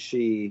 and then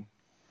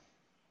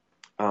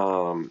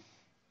um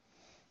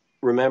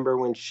remember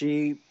when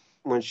she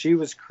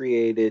was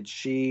created,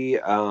 she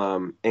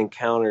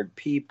encountered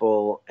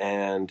people,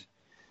 and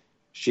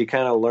she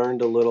kind of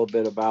learned a little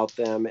bit about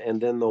them,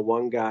 and then the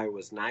one guy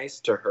was nice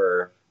to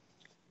her,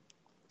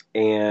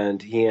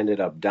 and he ended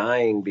up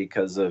dying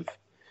because of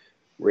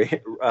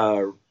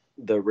uh,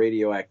 the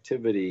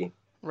radioactivity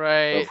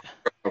of Right.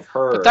 of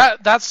But her.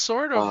 that's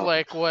sort of Um,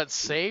 like what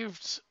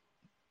saved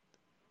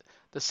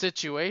the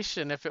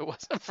situation if it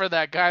wasn't for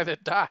that guy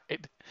that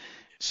died.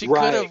 She could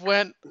right. have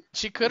went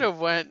she could have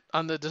went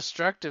on the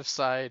destructive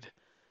side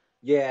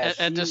Yeah,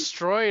 and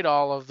destroyed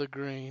all of the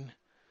green.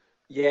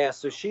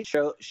 so she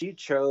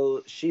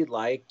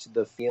liked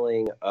the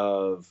feeling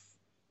of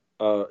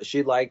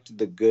she liked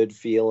the good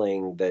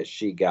feeling that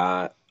she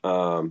got,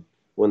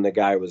 when the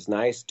guy was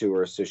nice to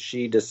her, so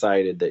she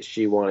decided that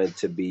she wanted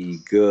to be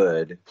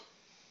good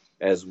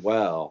as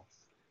well.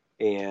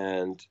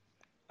 And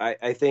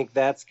I think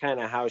that's kind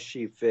of how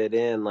she fit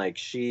in. Like,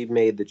 she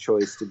made the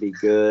choice to be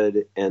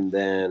good, and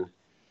then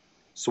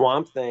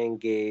Swamp Thing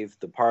gave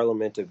the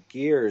Parliament of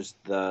Gears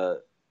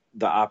the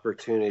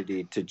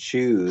opportunity to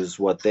choose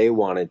what they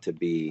wanted to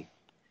be,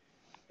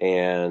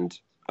 and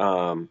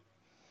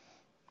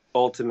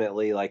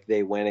ultimately, like,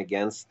 they went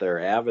against their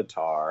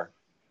avatar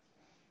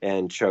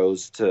and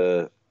chose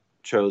to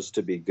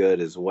be good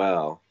as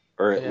well,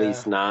 or at Yeah.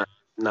 least not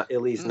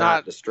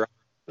Not destructive.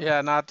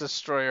 yeah, not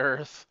destroy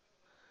Earth.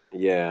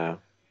 Yeah.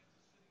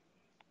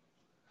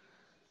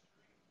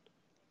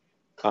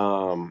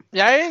 Um.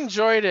 Yeah, I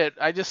enjoyed it.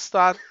 I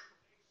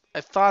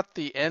thought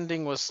the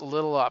ending was a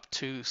little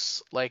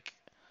obtuse, like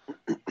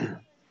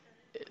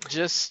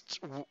just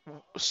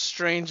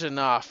strange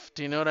enough.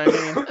 Do you know what I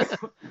mean?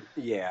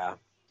 Yeah.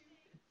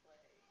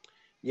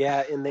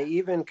 Yeah, and they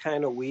even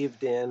kind of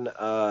weaved in,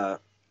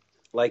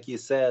 like you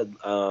said,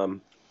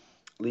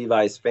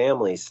 Levi's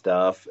family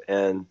stuff,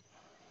 and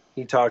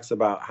he talks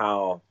about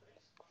how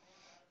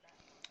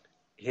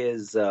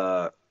his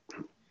uh,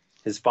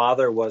 his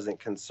father wasn't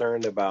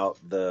concerned about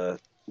the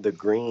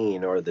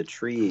green or the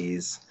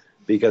trees,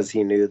 because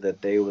he knew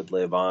that they would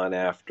live on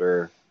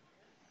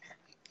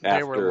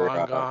They were after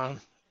long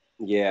gone.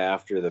 yeah,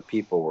 after the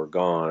people were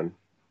gone.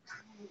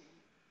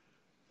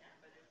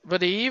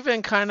 But he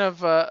even kind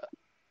of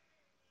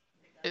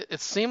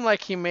it seemed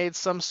like he made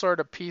some sort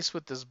of peace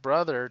with his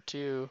brother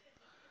too.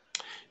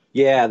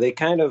 Yeah, they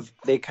kind of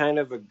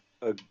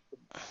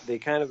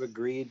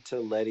agreed to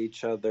let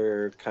each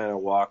other kind of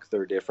walk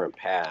their different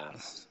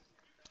paths.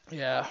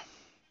 Yeah.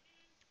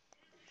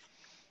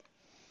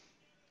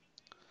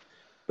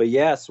 But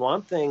yeah,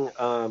 Swamp Thing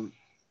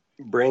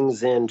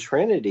brings in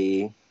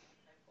Trinity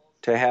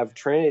to have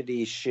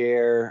Trinity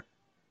share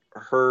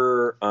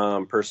her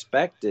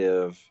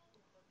perspective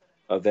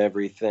of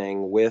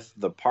everything with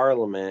the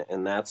Parliament,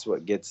 and that's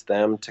what gets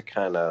them to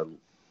kind of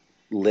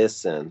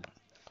listen.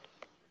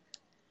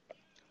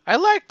 I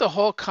like the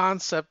whole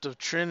concept of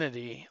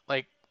Trinity.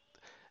 Like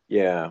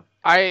Yeah,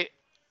 I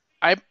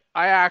I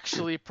I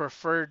actually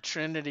preferred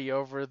Trinity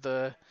over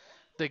the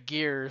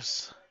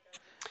Gears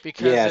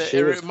because yeah, it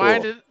she was cool.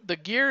 reminded the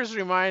Gears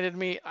reminded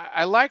me.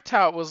 I liked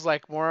how it was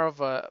like more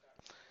of a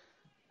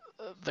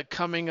the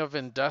coming of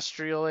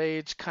industrial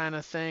age kind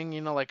of thing.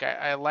 You know, like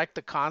I like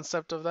the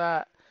concept of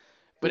that.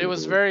 But it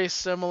was Hmm. very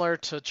similar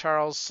to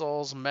Charles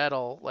Soule's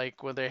Metal,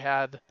 like where they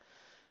had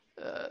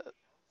uh,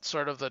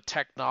 sort of the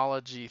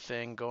technology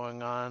thing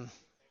going on.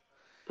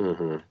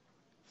 Hmm.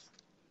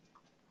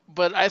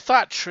 But I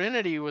thought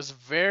Trinity was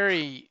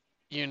very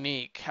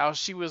unique. How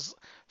she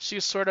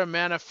sort of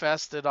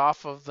manifested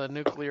off of the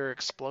nuclear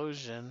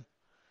explosion.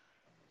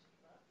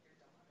 So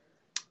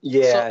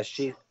Yeah,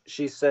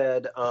 she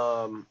said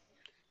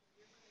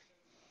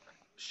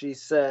she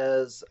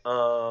says,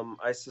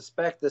 I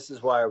suspect this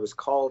is why I was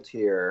called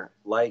here.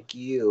 Like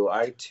you,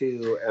 I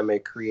too am a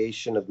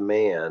creation of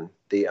man,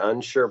 the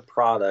unsure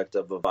product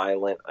of a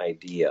violent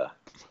idea.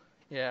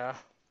 yeah.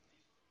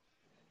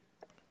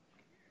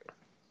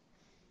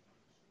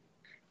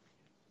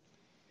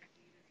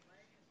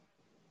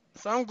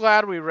 So I'm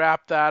glad we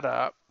wrapped that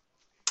up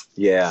because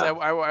Yeah.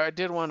 I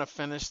did want to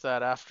finish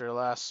that after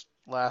last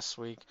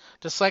week.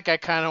 Just like I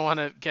kind of want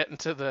to get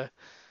into the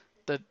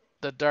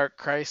the Dark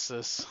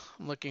Crisis.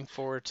 I'm looking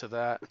forward to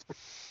that.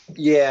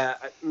 Yeah,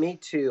 me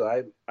too.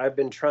 I've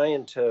been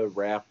trying to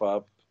wrap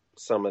up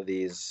some of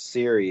these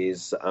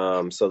series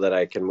so that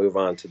I can move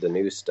on to the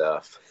new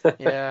stuff.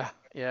 Yeah,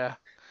 yeah.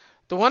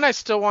 The one I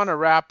still want to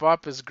wrap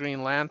up is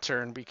Green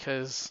Lantern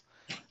because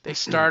they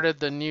started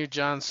the new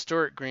John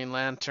Stewart Green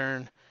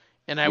Lantern,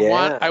 and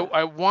Yeah.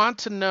 I want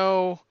to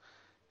know.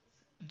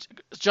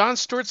 John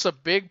Stewart's a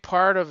big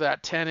part of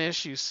that 10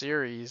 issue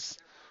series,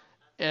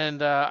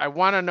 and I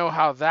want to know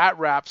how that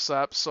wraps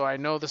up so I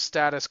know the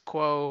status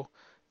quo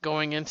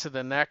going into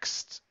the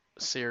next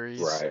series.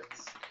 Right.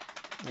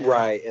 Yeah.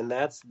 Right. And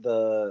that's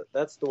the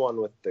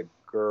one with the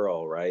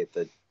girl, right?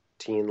 The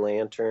Teen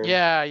Lantern.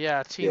 Yeah,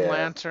 yeah, Teen Yeah.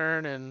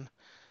 Lantern and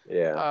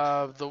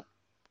Yeah.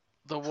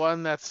 the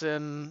one that's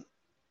in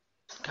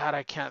God,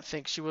 I can't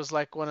think. She was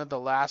like one of the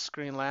last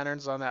Green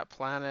Lanterns on that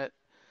planet.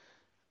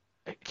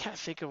 I can't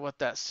think of what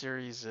that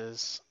series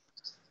is.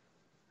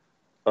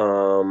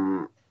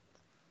 Um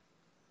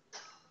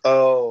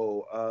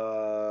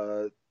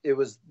oh, it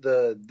was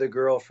the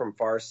girl from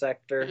Far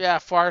Sector. Yeah,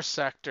 Far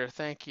Sector.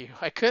 Thank you.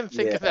 I couldn't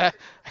think of Yeah. that.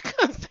 I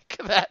couldn't think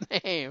of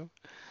that name.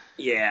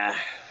 Yeah.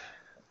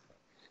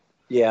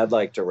 Yeah, I'd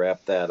like to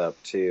wrap that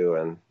up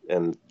too,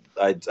 and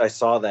I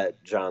saw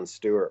that John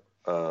Stewart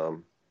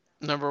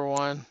Number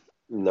one.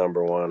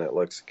 number one. It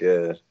looks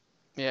good.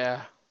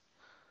 Yeah.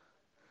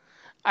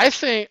 I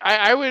think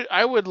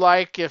I would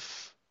like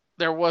if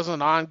there was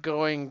an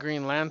ongoing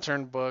Green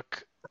Lantern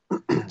book.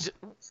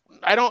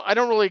 I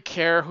don't really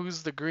care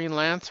who's the Green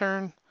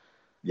Lantern,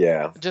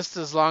 Yeah. just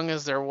as long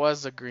as there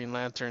was a Green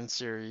Lantern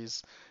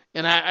series.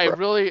 And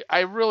Right.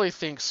 I really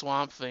think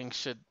Swamp Thing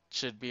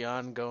should be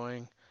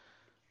ongoing.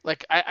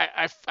 Like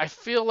I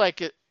feel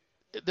like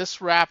this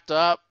wrapped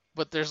up,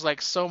 but there's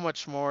like so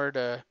much more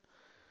to.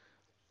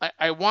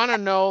 I want to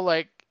know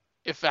like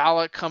if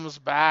Alec comes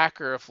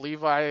back or if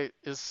Levi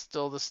is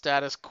still the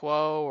status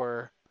quo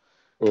or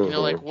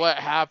like Hmm. what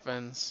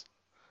happens.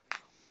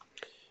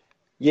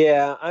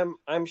 Yeah,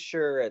 I'm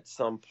sure at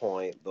some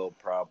point they'll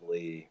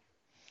probably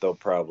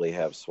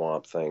have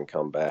Swamp Thing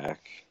come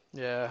back.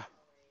 Yeah.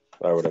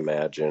 I would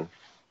imagine.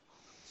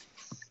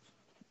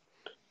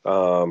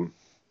 Um,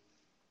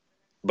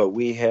 but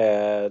we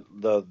had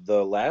the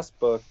last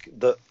book.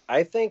 The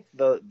I think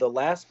the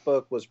last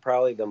book was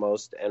probably the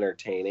most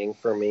entertaining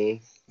for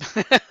me.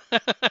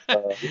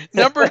 Uh,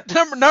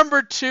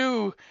 Number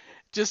two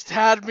just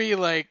had me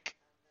like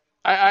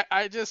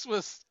I just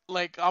was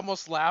like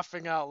almost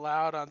laughing out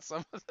loud on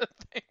some of the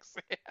things.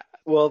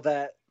 well,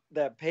 that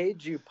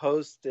page you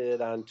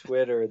posted on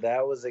Twitter,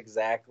 that was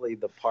exactly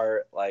the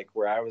part like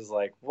where I was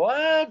like,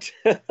 "What?"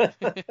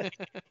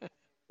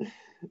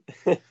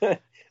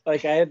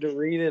 Like I had to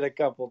read it a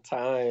couple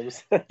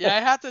times. Yeah,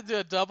 I had to do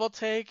a double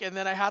take and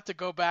then I had to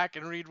go back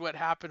and read what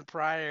happened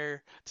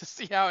prior to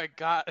see how it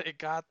got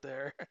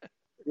there.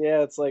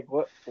 Yeah, it's like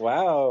what?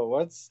 Wow,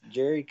 what's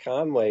Jerry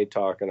Conway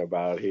talking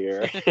about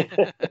here?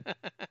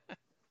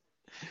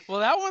 Well,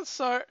 that one's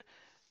so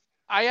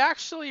I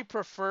actually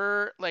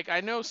prefer like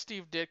I know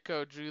Steve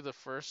Ditko drew the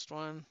first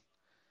one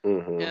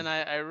Hmm. and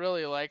I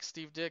really like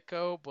Steve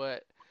Ditko,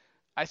 but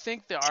I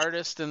think the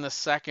artist in the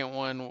second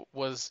one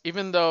was,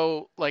 even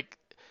though like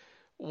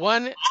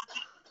one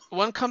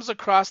one comes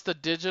across the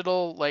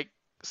digital like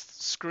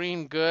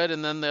screen good,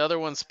 and then the other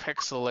one's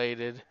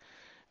pixelated.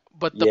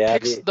 But Yeah,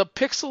 the the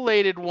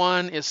pixelated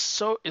one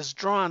is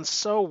drawn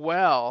so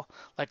well.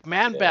 Like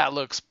Man yeah, Bat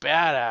looks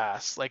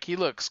badass. Like he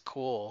looks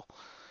cool.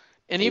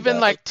 And he even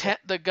does. like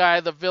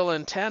the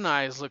villain Ten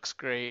Eyes looks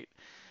great.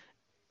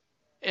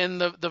 And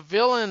the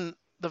villain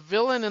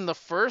in the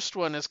first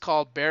one is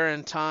called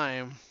Baron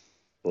Time.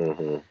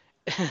 Hmm.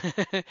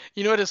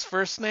 You know what his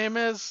first name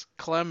is?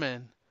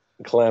 Clement.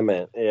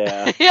 Clement,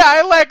 yeah. Yeah,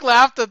 I like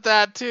laughed at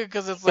that too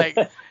because it's like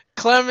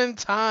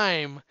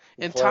Clementine,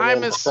 and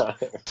Clementine.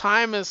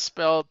 time is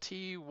spelled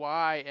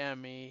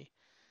Tyme.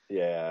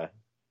 Yeah.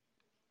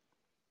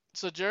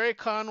 So Jerry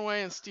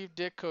Conway and Steve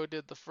Ditko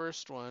did the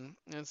first one,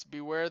 and it's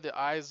Beware the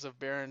Eyes of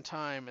Baron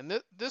Time.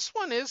 And this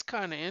one is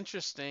kind of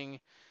interesting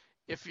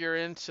if you're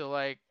into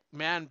like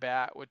Man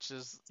Bat, which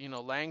is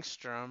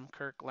Langstrom,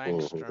 Kirk Hmm.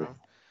 Langstrom,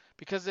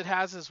 because it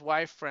has his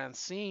wife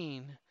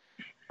Francine,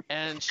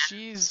 and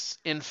she's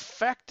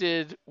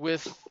infected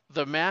with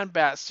the Man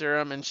Bat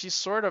serum, and she's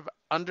sort of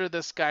under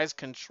this guy's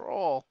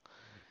control.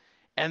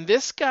 And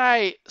this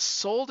guy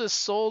sold his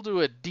soul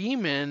to a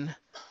demon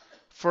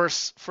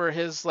for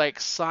his like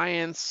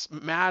science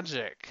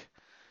magic,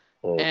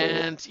 Hmm.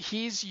 and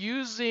he's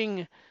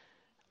using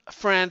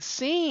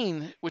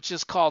Francine, which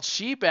is called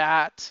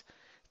She-Bat,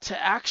 to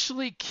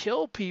actually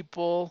kill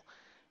people.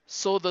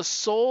 So the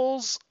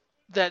souls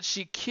that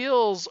she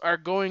kills are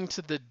going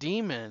to the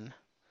demon.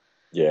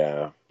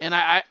 Yeah. And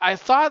I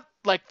thought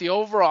like the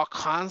overall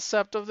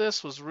concept of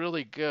this was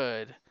really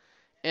good.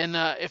 And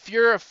if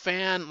you're a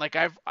fan, like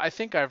I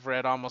think I've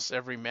read almost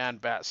every Man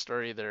Bat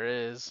story there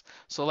is.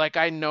 So like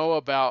I know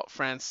about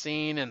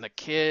Francine and the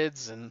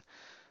kids, and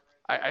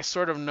I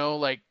sort of know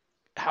like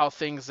how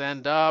things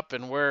end up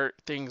and where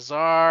things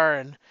are.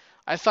 And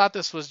I thought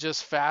this was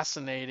just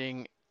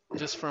fascinating,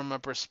 just from a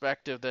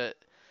perspective that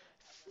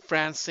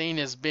Francine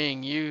is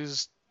being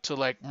used to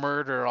like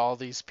murder all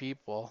these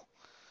people.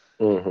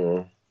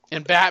 Hmm.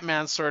 And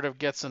Batman sort of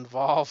gets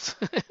involved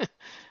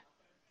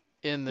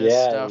in this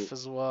Yeah, and stuff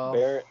as well.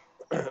 Baron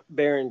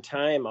Baron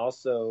Time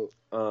also,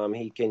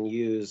 he can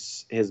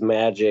use his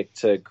magic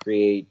to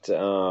create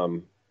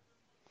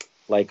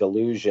like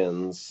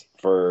illusions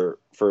for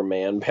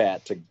Man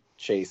Bat to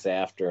chase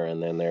after,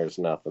 and then there's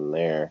nothing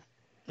there.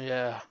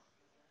 Yeah.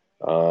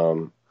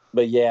 Um,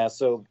 but yeah,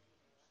 so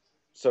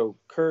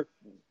Kirk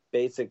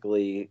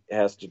basically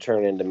has to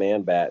turn into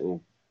Man Bat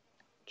and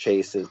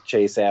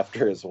chase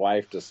after his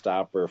wife to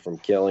stop her from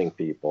killing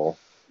people,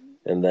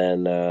 and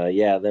then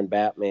then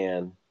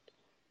Batman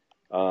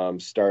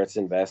starts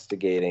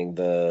investigating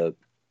the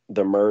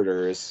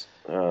murders,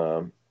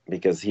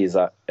 because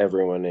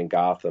everyone in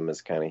Gotham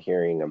is kind of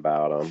hearing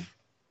about them.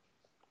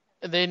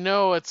 They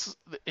know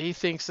he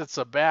thinks it's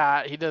a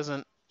bat.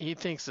 He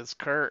thinks it's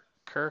Kirk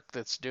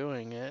that's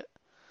doing it.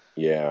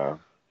 Yeah.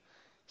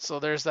 So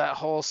there's that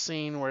whole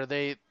scene where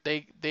they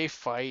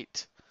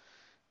fight,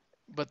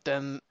 but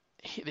then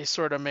they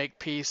sort of make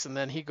peace, and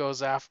then he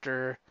goes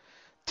after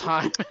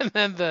Time,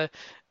 and then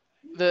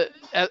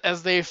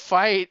as they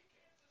fight,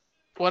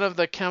 one of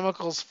the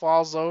chemicals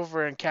falls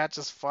over and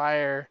catches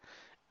fire,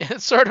 and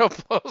it sort of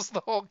blows the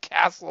whole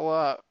castle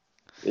up,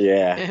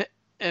 Yeah.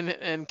 and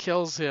and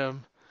kills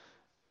him.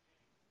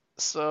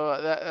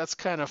 So that's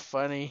kind of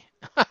funny.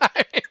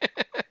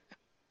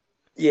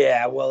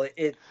 Yeah. Well,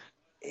 it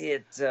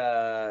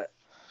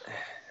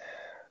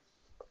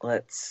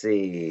let's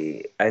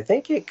see. I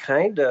think it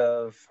kind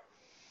of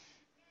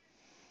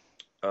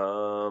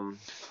um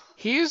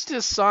He used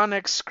his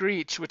sonic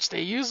screech, which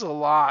they use a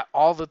lot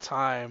all the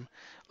time.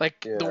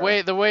 Like yeah.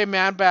 the way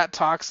Man Bat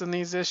talks in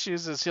these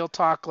issues is he'll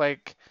talk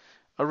like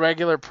a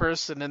regular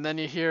person, and then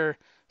you hear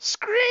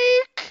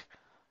squeak,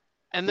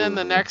 and then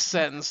the Hmm. next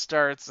sentence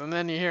starts, and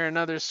then you hear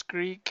another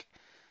squeak.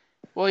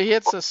 Well, he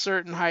hits a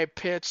certain high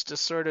pitch to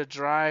sort of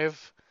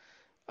drive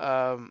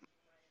um,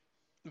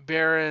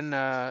 Baron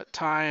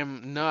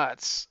Time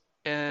nuts,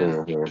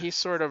 and Hmm. he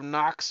sort of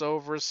knocks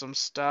over some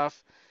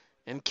stuff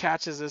and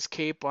catches his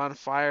cape on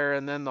fire,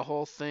 and then the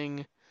whole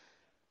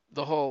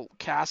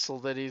castle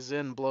that he's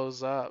in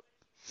blows up.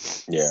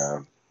 Yeah.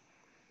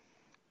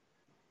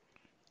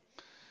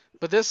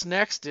 But this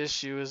next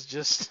issue is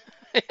just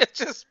it's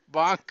just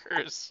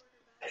bonkers.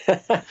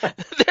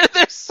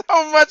 There's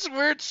so much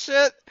weird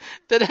shit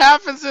that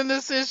happens in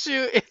this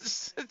issue.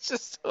 It's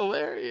just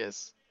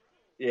hilarious.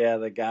 Yeah,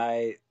 the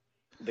guy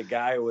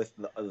with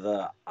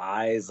the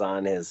eyes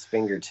on his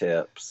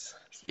fingertips.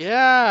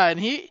 Yeah, and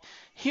he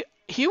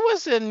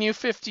was in New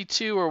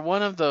 52 or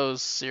one of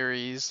those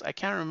series. I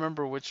can't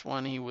remember which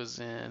one he was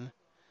in.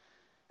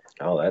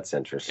 Oh, that's It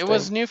was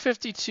interesting. New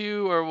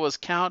 52 or it was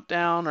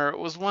Countdown, or it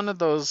was one of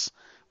those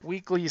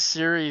weekly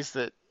series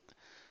that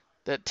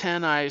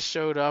Ten Eyes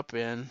showed up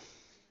in.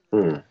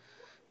 Hmm.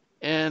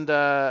 And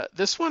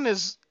this one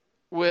is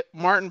with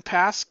Martin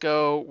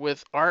Pasco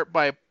with art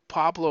by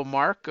Pablo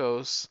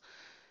Marcos.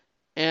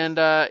 and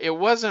it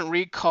wasn't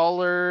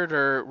recolored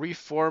or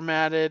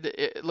reformatted.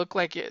 It looked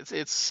like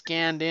it's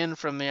scanned in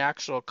from the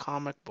actual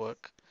comic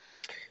book,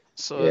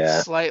 so it's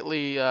Yeah.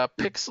 slightly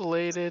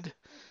pixelated,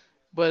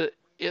 but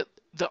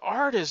the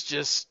art is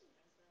just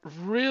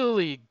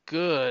really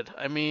good.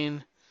 I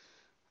mean,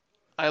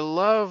 I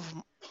love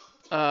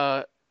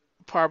uh,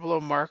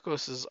 Pablo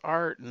Marcos's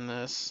art in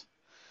this,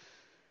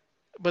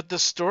 but the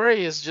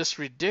story is just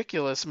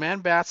ridiculous.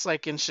 Man Bat's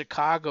like in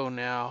Chicago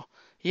now.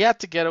 He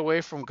had to get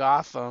away from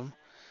Gotham,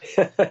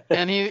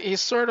 and he's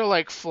sort of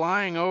like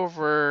flying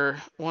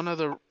over one of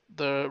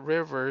the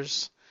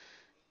rivers,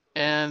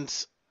 and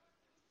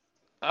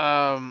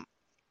um,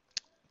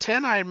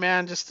 Ten-Eyed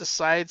Man just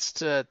decides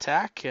to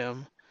attack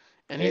him,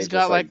 and He he's just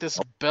got like like this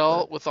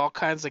belt with all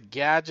kinds of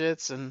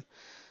gadgets, and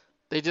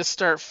they just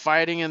start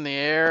fighting in the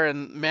air,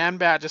 and Man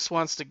Bat just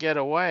wants to get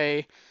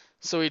away,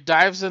 so he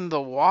dives in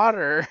the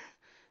water,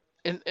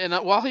 and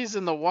while he's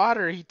in the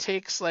water, he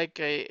takes like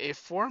a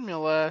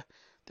formula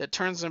that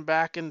turns him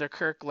back into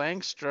Kirk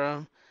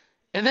Langstrom,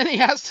 and then he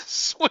has to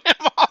swim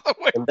all the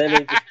way and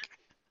then back.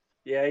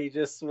 he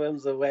just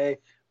swims away.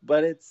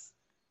 But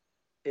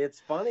it's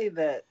funny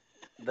that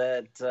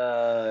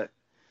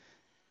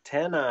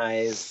Ten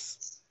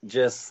Eyes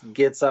just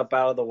gets up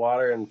out of the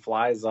water and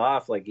flies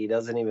off like he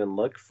doesn't even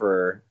look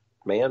for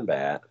Man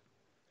Bat.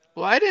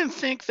 Well, I didn't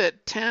think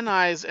that Ten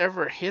Eyes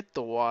ever hit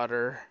the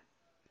water.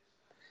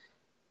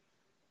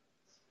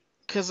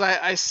 Because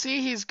I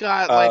see he's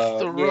got like Oh,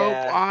 the rope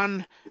yeah.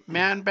 on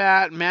Man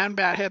Bat. Man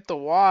Bat hit the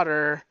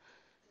water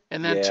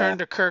and then Yeah. turned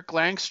to Kirk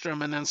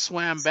Langstrom and then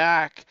swam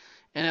back.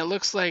 And it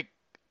looks like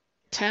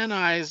Ten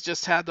Eyes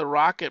just had the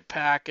rocket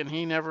pack and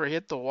he never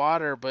hit the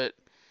water, but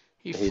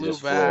he He flew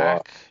just flew off.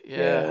 back. Yeah.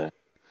 Yeah.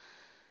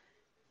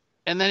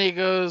 And then he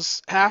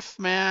goes half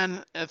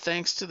man,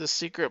 thanks to the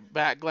secret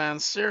Bat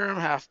Gland serum,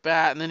 half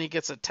bat. And then he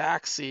gets a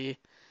taxi.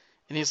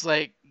 And he's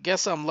like,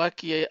 guess I'm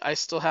lucky I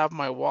still have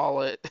my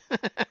wallet.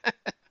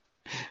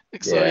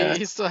 So Yeah.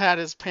 he still had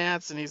his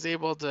pants and he's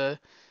able to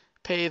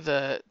pay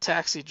the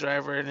taxi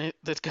driver. And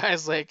the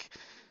guy's like,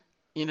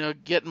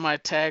 getting my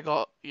tag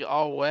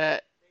all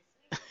wet.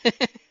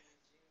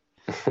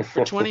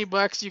 For 20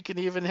 bucks, you can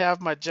even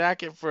have my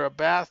jacket for a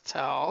bath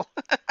towel.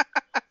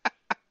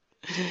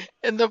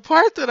 And the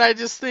part that I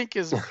just think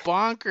is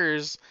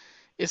bonkers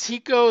is he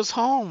goes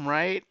home,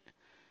 right?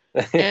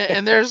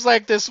 And there's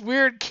like this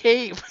weird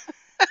cape.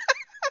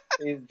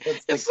 He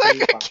puts the It's like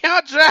cape a on.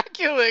 Count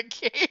Dracula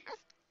cape.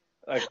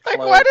 A Like, why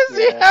cloak, does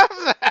he yeah.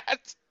 have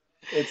that?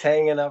 It's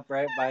hanging up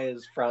right by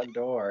his front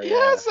door. Yeah,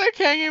 Yeah. it's like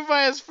hanging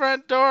by his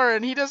front door,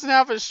 and he doesn't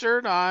have a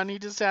shirt on. He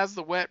just has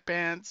the wet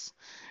pants.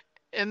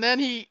 And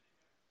then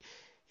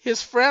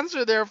his friends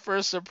are there for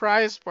a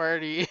surprise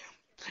party,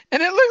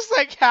 and it looks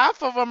like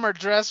half of them are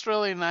dressed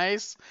really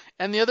nice,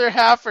 and the other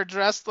half are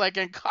dressed like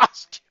in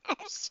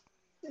costumes.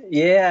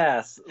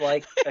 Yes,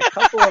 like a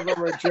couple of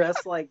them are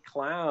dressed like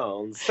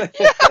clowns. Yeah, it's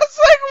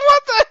like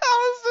what the hell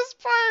is this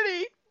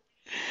party?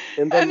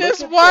 And then And look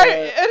his at wife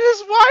the and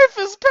his wife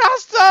is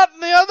passed out in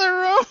the other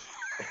room.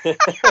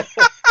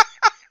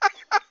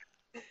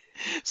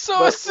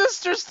 So his but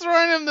sister's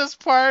throwing him this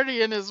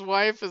party, and his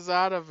wife is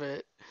out of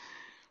it.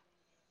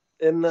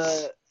 in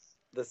the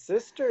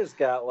sister's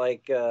got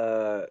like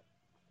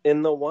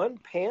in the one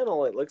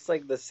panel it looks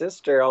like the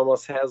sister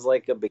almost has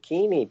like a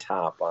bikini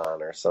top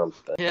on or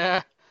something.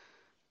 Yeah.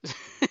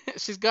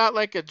 She's got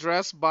like a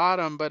dress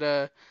bottom, but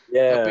a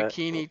Yeah.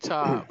 bikini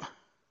top.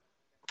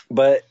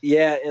 But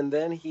yeah, and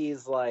then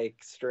he's like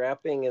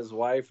strapping his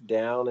wife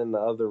down in the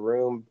other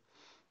room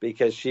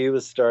because she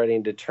was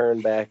starting to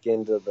turn back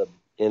into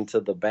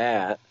the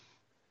bat.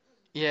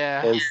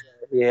 Yeah. And so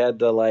he had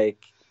to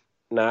like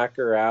knock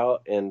her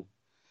out and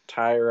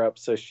tie her up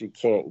so she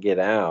can't get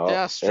out.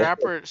 Yeah,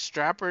 strap her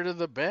to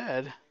the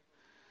bed.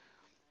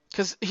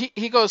 Cause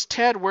he goes,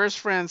 Ted, where's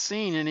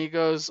Francine? And he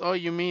goes, oh,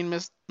 you mean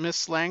Miss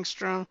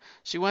Langstrom?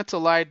 She went to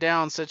lie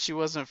down, said she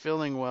wasn't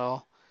feeling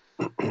well.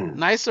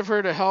 Nice of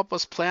her to help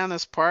us plan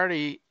this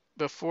party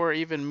before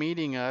even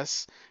meeting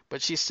us,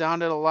 but she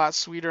sounded a lot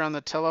sweeter on the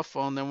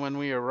telephone than when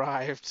we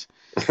arrived.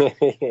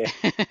 Yeah.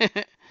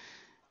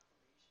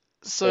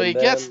 So he And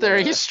gets then there,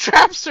 he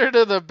straps her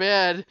to the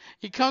bed,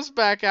 he comes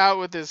back out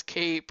with his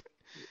cape,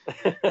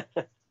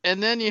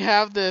 and then you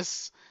have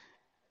this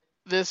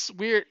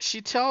weird,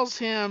 she tells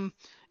him,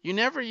 you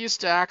never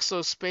used to act so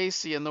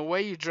spacey, and the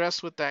way you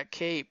dress with that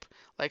cape,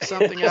 like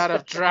something out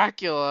of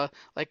Dracula,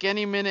 like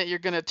any minute you're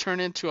gonna turn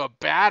into a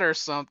bat or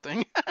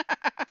something.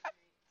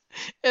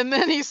 And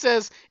then he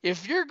says,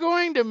 if you're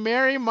going to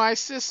marry my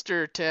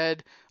sister,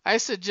 Ted, I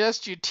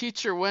suggest you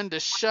teach her when to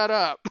shut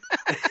up.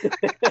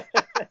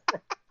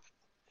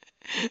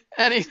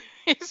 And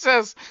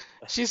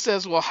she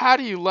says, well, how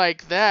do you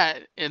like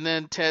that? And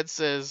then Ted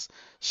says,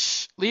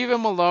 shh, leave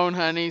him alone,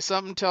 honey.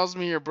 Something tells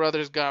me your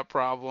brother's got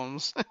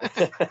problems.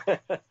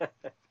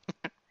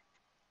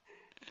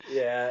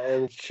 Yeah,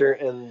 and sure,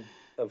 and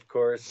of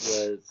course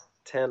the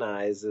Ten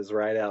Eyes is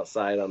right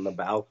outside on the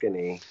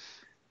balcony.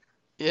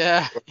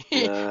 Yeah,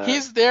 Uh,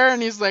 he's there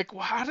and he's like,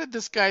 well, how did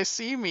this guy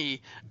see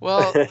me?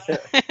 Well,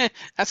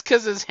 that's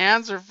because his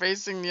hands are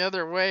facing the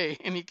other way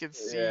and he could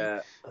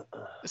yeah.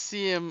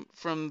 see him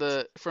from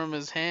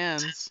his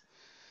hands.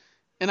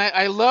 And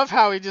I love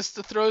how he just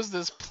throws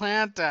this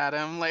plant at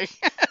him, like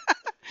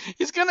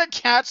he's gonna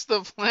catch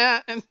the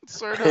plant and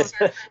sort of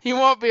he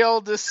won't be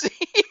able to see.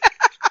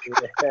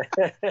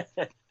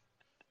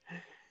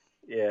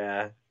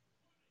 Yeah.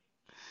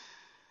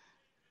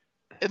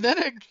 And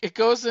then it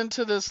goes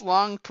into this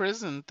long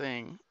prison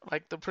thing,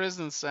 like the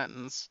prison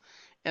sentence.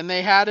 And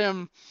they had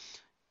him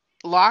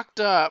locked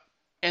up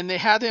and they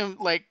had him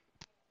like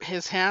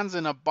his hands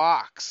in a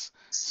box.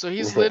 So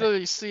he's Yeah.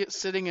 literally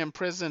sitting in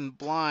prison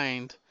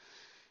blind.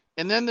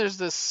 And then there's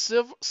this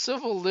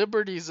Civil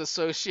Liberties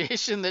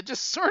Association that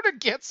just sort of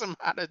gets him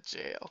out of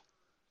jail.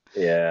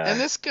 And Yeah.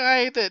 this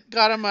guy that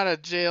got him out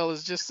of jail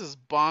is just as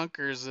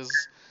bonkers as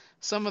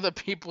some of the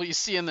people you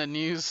see in the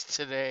news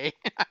today.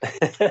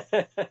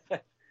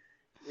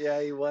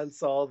 Yeah, he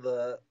wants all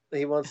the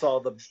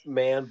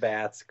man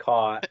bats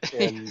caught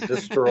and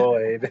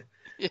destroyed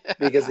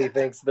because Yeah. he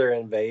thinks they're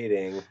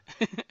invading.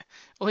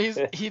 Well,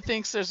 he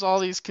thinks there's all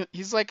these.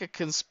 He's like a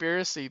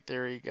conspiracy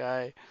theory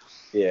guy.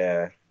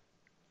 Yeah.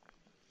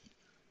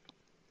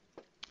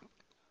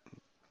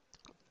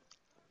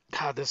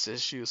 God, this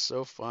issue is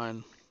so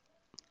fun.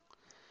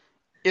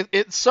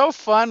 It's so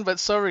fun, but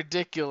so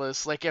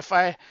ridiculous. Like if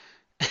I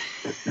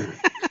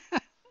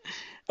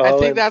Oh,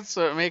 think and that's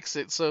what makes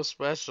it so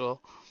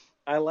special.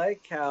 I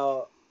like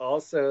how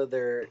also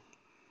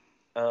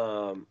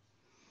um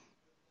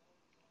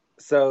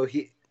so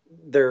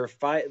they're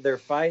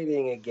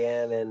fighting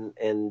again,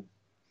 and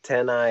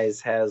Ten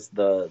Eyes has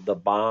the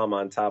bomb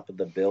on top of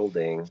the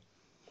building,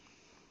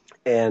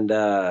 and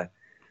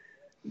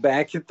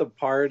back at the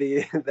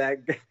party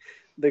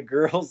the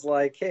girl's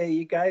like, "Hey,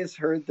 you guys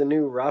heard the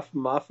new Rough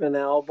Muffin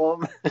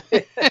album?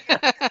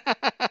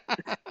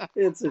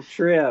 It's a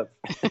trip."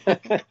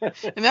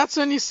 And that's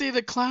when you see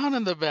the clown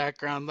in the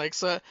background. Like,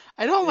 so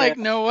I don't Yeah, like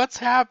know what's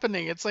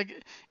happening. It's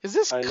like, is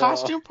this I know.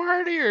 costume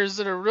party or is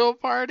it a real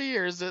party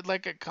or is it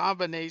like a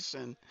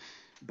combination?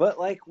 But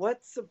like,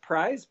 what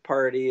surprise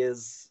party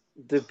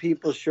do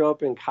people show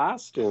up in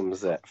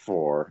costumes at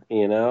for?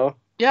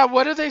 Yeah,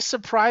 what are they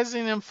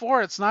surprising him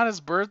for? It's not his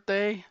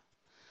birthday.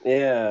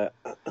 Yeah.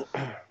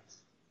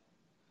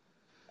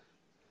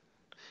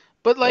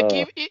 But like,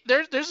 Oh.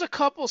 there's a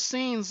couple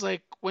scenes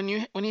like when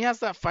he has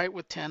that fight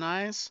with Ten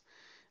Eyes.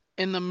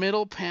 In the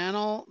middle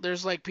panel,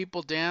 there's like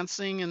people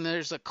dancing, and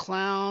there's a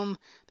clown.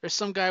 There's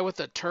some guy with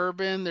a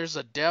turban. There's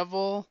a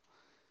devil.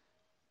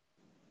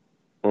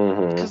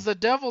 Hmm. Because the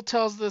devil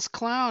tells this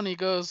clown,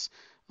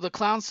 the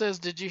clown says,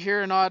 "Did you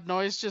hear an odd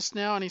noise just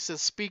now?" And he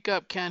says, "Speak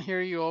up, can't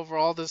hear you over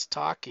all this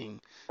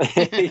talking."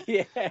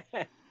 Yeah.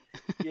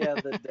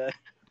 Yeah.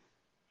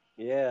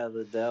 Yeah,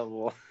 the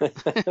devil.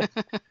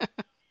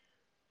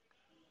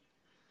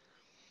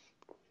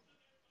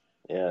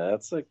 Yeah,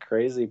 that's a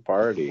crazy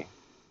party.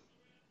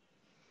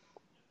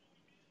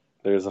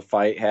 There's a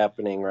fight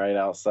happening right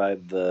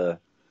outside the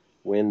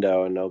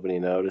window, and nobody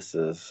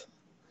notices.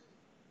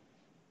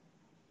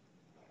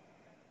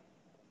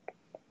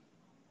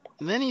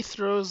 And then he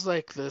throws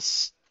like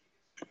this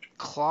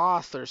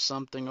cloth or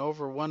something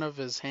over one of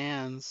his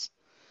hands.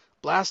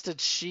 Blasted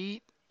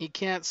sheet, he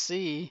can't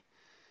see.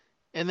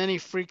 And then he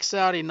freaks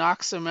out, he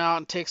knocks him out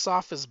and takes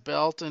off his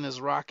belt and his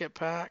rocket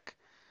pack.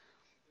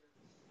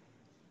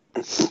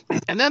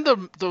 And then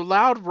the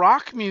loud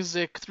rock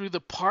music through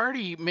the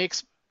party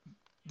makes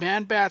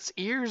Man Bat's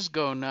ears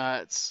go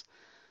nuts.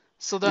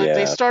 So that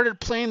they Yeah. started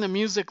playing the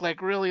music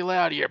like really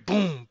loud. Here,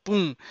 boom,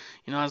 boom.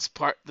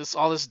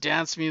 All this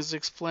dance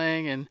music's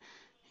playing, and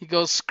he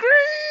goes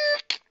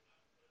squeak.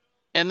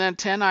 And then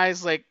Ten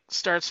Eyes like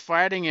starts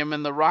fighting him,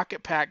 and the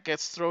rocket pack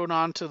gets thrown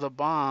onto the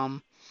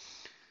bomb.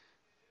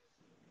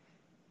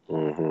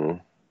 Hmm.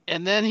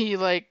 And then he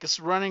like is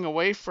running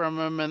away from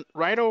him, and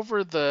right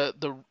over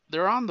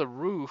they're on the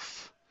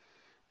roof,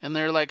 and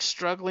they're like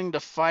struggling to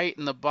fight,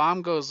 and the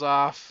bomb goes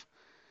off.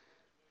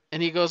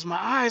 And he goes, "My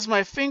eyes,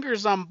 my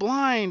fingers, I'm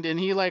blind." And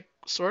he like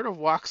sort of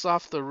walks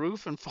off the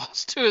roof and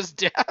falls to his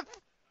death.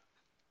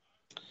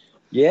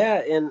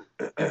 Yeah, and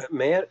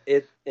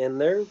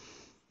they're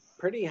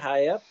pretty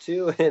high up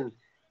too, and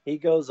he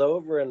goes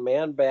over, and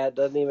Man Bat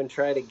doesn't even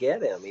try to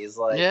get him. He's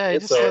like, Yeah, he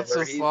 "It's just lets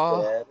over. him He's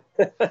fall.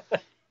 dead."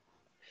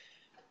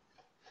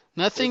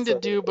 Nothing It's to over.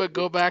 do but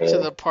go He's back to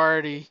dead. the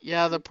party.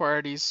 Yeah, the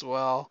party's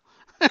swell.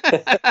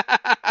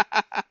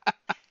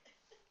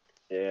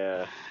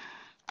 Yeah.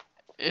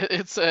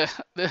 It's a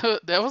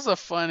that was a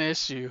fun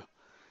issue.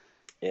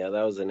 Yeah,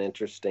 that was an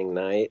interesting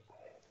night.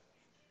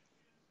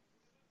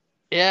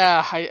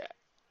 Yeah,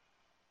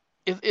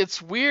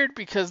 it's weird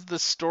because the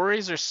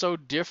stories are so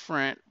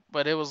different,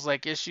 but it was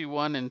like issue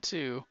 1 and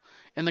 2,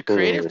 and the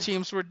creative Mm.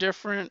 teams were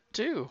different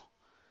too.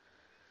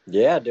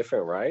 Yeah,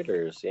 different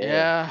writers. Yeah.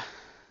 Yeah,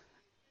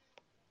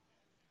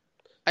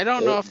 I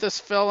don't know It, if this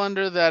fell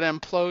under that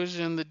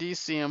implosion, the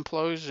DC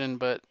implosion,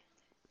 but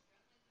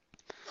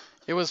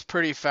It was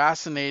pretty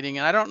fascinating,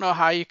 and I don't know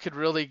how you could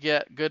really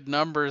get good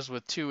numbers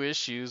with 2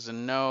 issues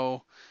and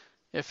know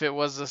if it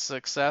was a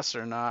success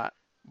or not.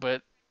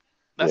 But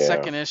that Yeah.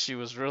 second issue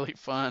was really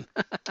fun.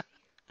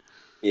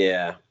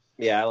 Yeah.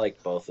 Yeah, I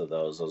like both of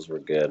those. Those were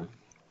good.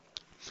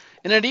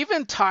 And it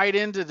even tied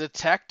into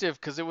Detective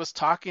because it was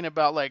talking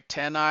about like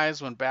Ten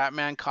Eyes when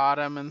Batman caught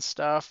him and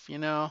stuff, you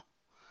know?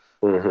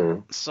 Hmm.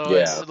 So Yeah.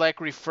 it's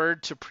like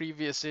referred to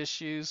previous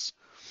issues.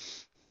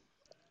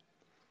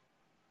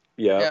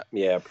 Yep. Yeah.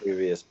 Yeah.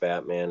 Previous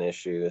Batman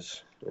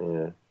issues.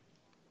 Yeah.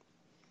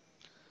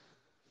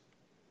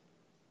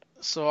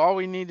 So all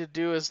we need to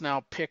do is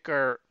now pick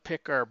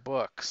our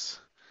books.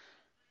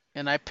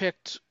 And I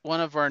picked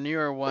one of our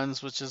newer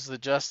ones, which is the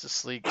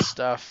Justice League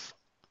stuff,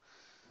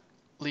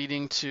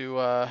 leading to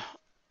uh,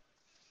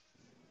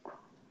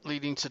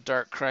 leading to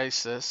Dark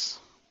Crisis.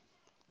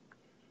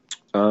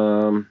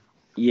 Um.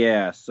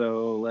 Yeah.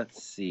 So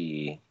let's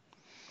see.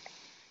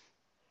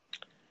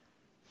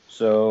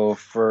 So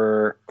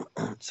for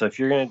so if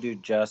you're gonna do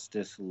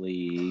Justice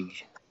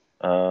League,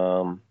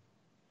 um,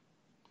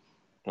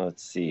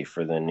 let's see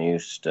for the new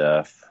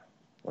stuff.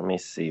 Let me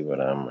see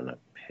what I'm gonna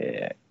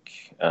pick.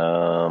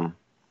 Um.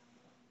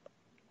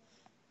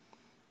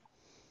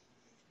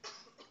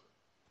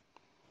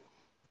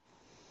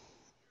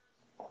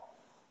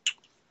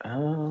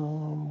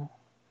 Um.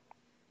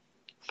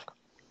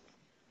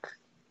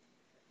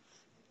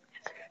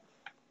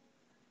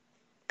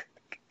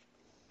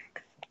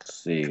 Let's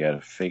see. Got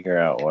to figure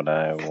out what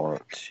I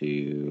want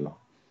to.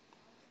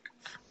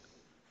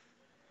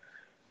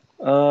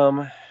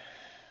 Um.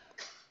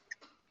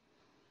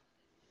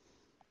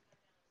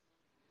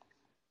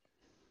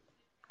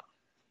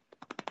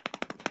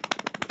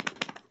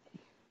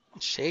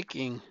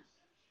 Shaking.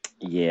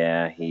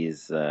 Yeah,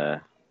 he's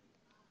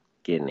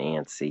getting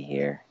antsy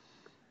here.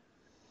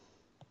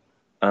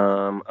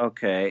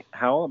 Okay.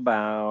 How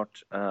about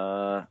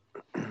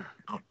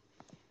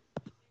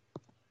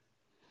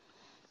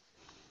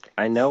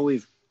I know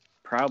we've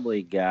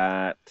probably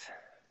got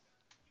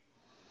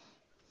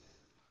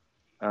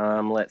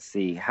let's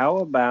see. How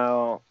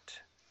about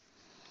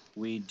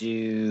we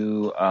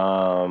do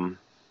uh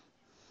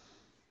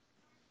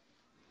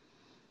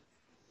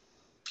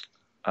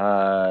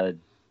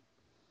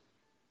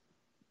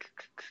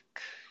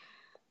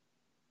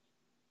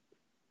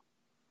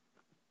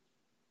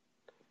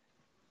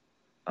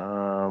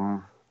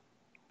um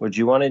would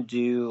you want to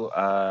do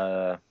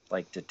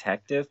like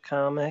Detective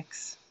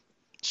Comics?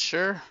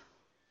 Sure.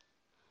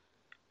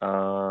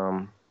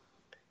 Um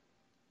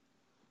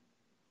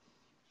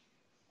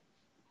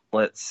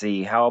let's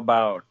see. How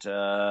about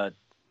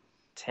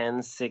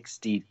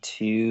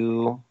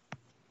 1062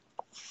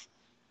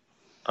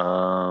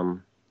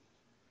 um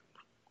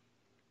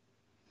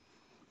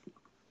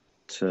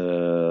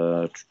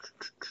to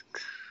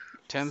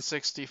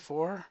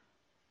 1064.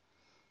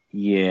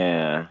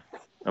 yeah.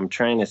 I'm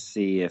trying to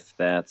see if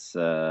that's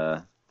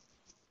I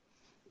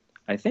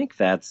think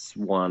that's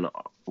one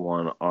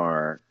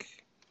arc.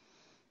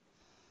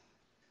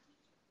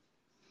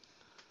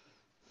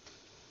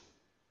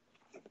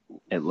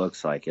 It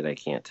looks like it, I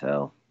can't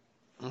tell.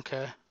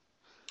 Okay.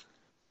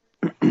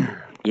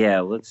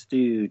 Yeah, let's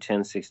do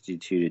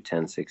 1062 to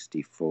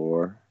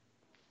 1064.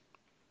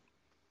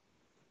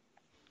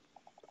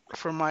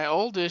 For my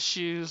old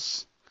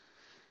issues,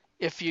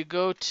 if you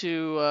go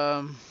to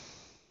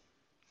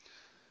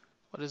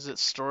what is it,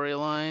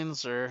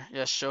 storylines or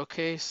yeah,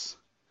 showcase,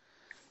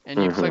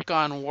 and you Mhm. click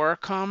on War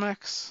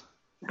Comics,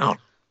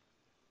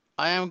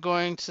 I am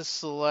going to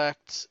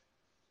select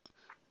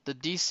the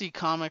DC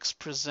Comics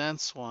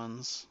Presents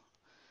ones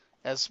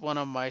as one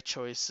of my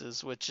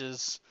choices, which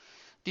is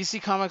DC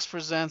Comics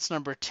Presents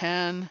number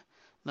 10,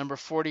 number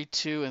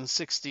 42, and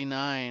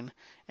 69.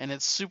 And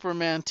it's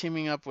Superman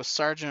teaming up with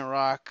Sergeant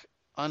Rock,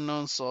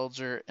 Unknown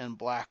Soldier, and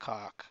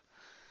Blackhawk.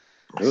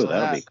 Ooh, So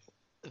that'll that be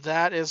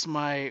that is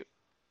my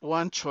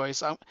one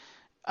choice. I'm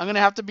gonna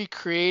have to be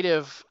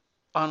creative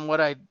on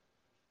what I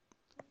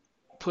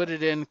put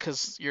it in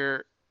because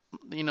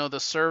the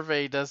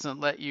survey doesn't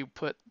let you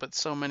put but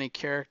so many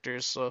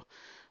characters. So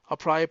I'll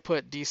probably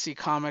put DC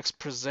Comics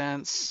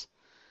Presents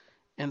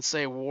and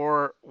say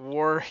War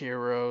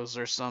Heroes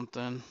or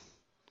something.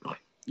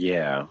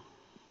 yeah.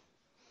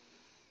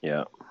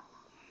 Yeah.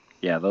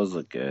 Yeah, those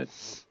look good.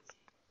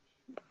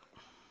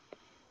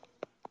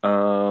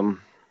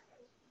 Um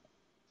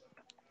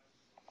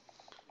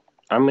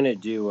I'm going to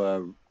do a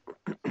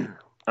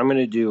I'm going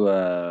to do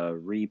a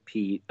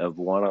repeat of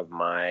one of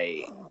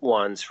my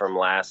ones from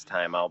last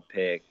time. I'll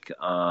pick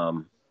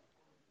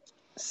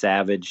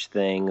Savage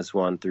Things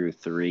 1 through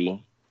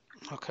 3.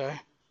 Okay.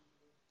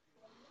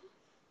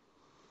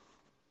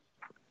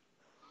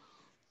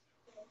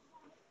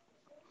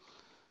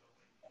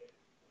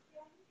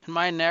 And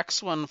my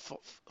next one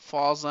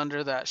falls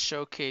under that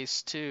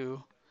showcase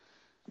too.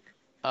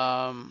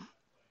 Um,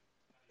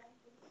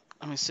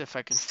 Let me see if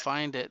I can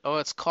find it. Oh,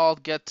 it's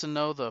called Get to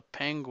Know the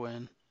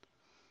Penguin.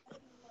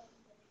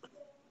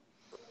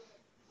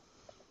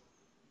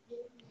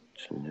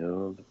 To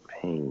know the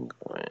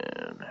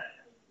Penguin.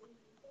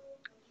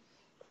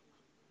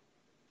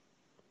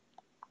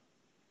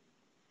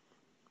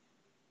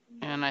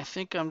 I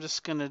think I'm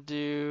just gonna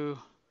do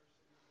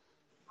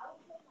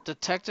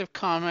Detective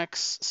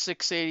Comics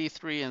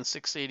 683 and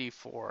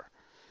 684.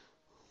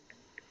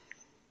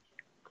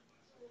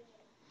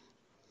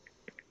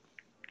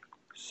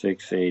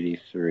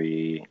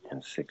 683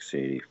 and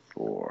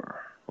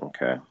 684.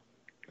 Okay.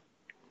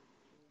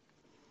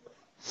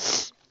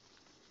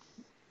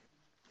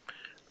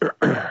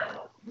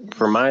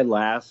 For my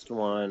last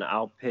one,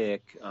 I'll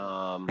pick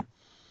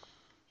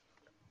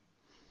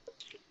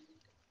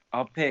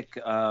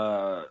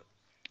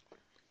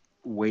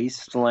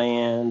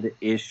Wasteland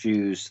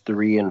issues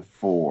 3 and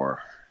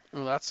 4.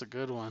 Oh, that's a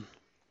good one.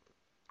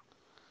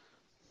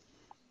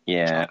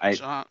 Yeah,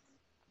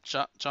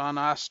 John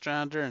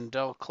Ostrander and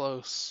Del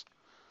Close.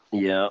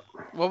 Yeah.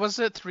 What was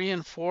it? 3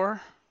 and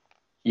 4?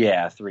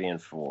 Yeah, 3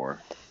 and 4.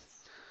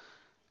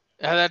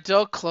 Yeah, that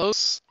Del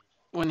Close,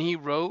 when he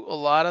wrote a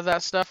lot of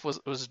that stuff,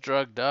 was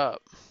drugged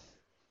up.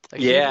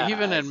 Like he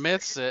even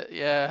admits it.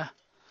 Yeah.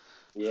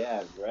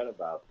 Yeah, I've read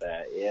about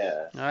that.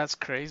 Yeah. That's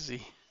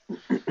crazy.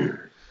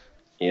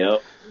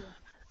 Yep.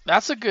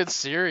 That's a good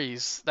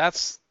series.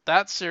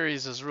 That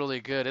series is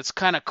really good. It's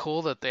kind of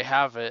cool that they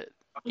have it,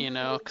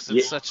 because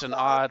it's such an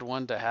odd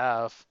one to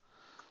have.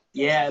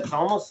 Yeah, it's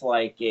almost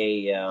like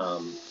a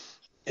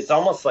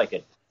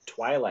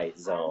Twilight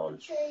Zone.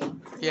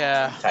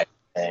 Yeah. Type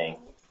thing.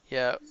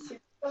 Yeah.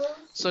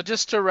 So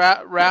just to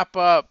wrap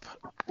up,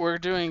 we're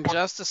doing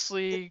Justice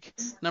League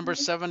number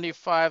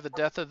 75, The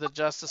Death of the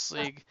Justice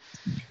League.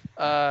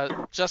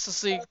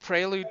 Justice League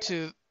Prelude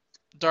to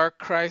Dark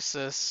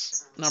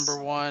Crisis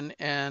number 1,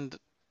 and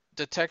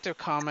Detective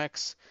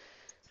Comics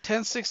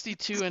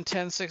 1062 and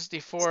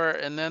 1064,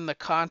 and then the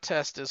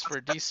contest is for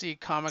DC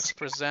Comics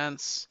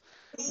Presents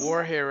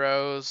War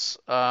Heroes,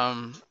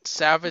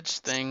 Savage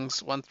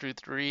Things 1 through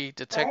 3,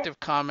 Detective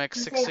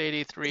Comics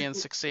 683 and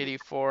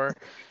 684,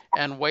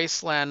 and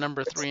Wasteland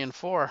number 3 and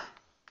 4.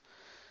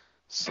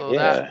 So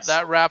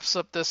that wraps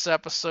up this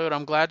episode.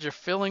 I'm glad you're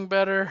feeling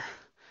better.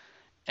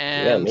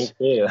 And me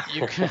too.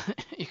 you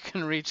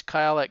can reach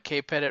Kyle at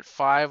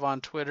kpettit5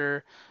 on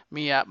Twitter,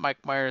 me at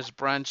Mike Myers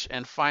Brunch,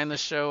 and find the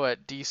show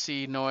at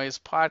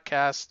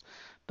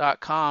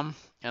dcnoisepodcast.com,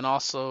 and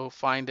also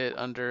find it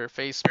under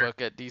Facebook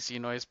at DC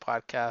Noise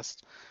Podcast.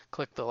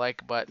 Click the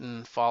like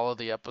button, follow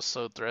the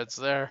episode threads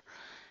there.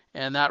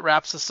 And that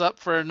wraps us up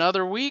for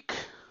another week.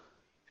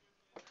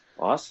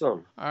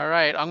 Awesome. All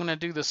right, I'm going to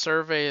do the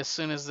survey as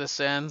soon as this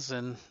ends,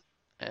 and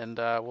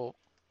we'll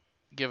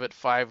give it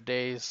 5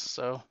 days.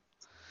 So.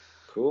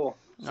 Cool.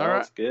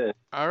 Sounds good.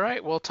 All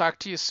right. We'll talk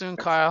to you soon,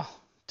 Kyle.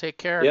 Take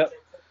care. Yep.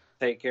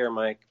 Take care,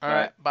 Mike. All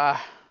right. Bye.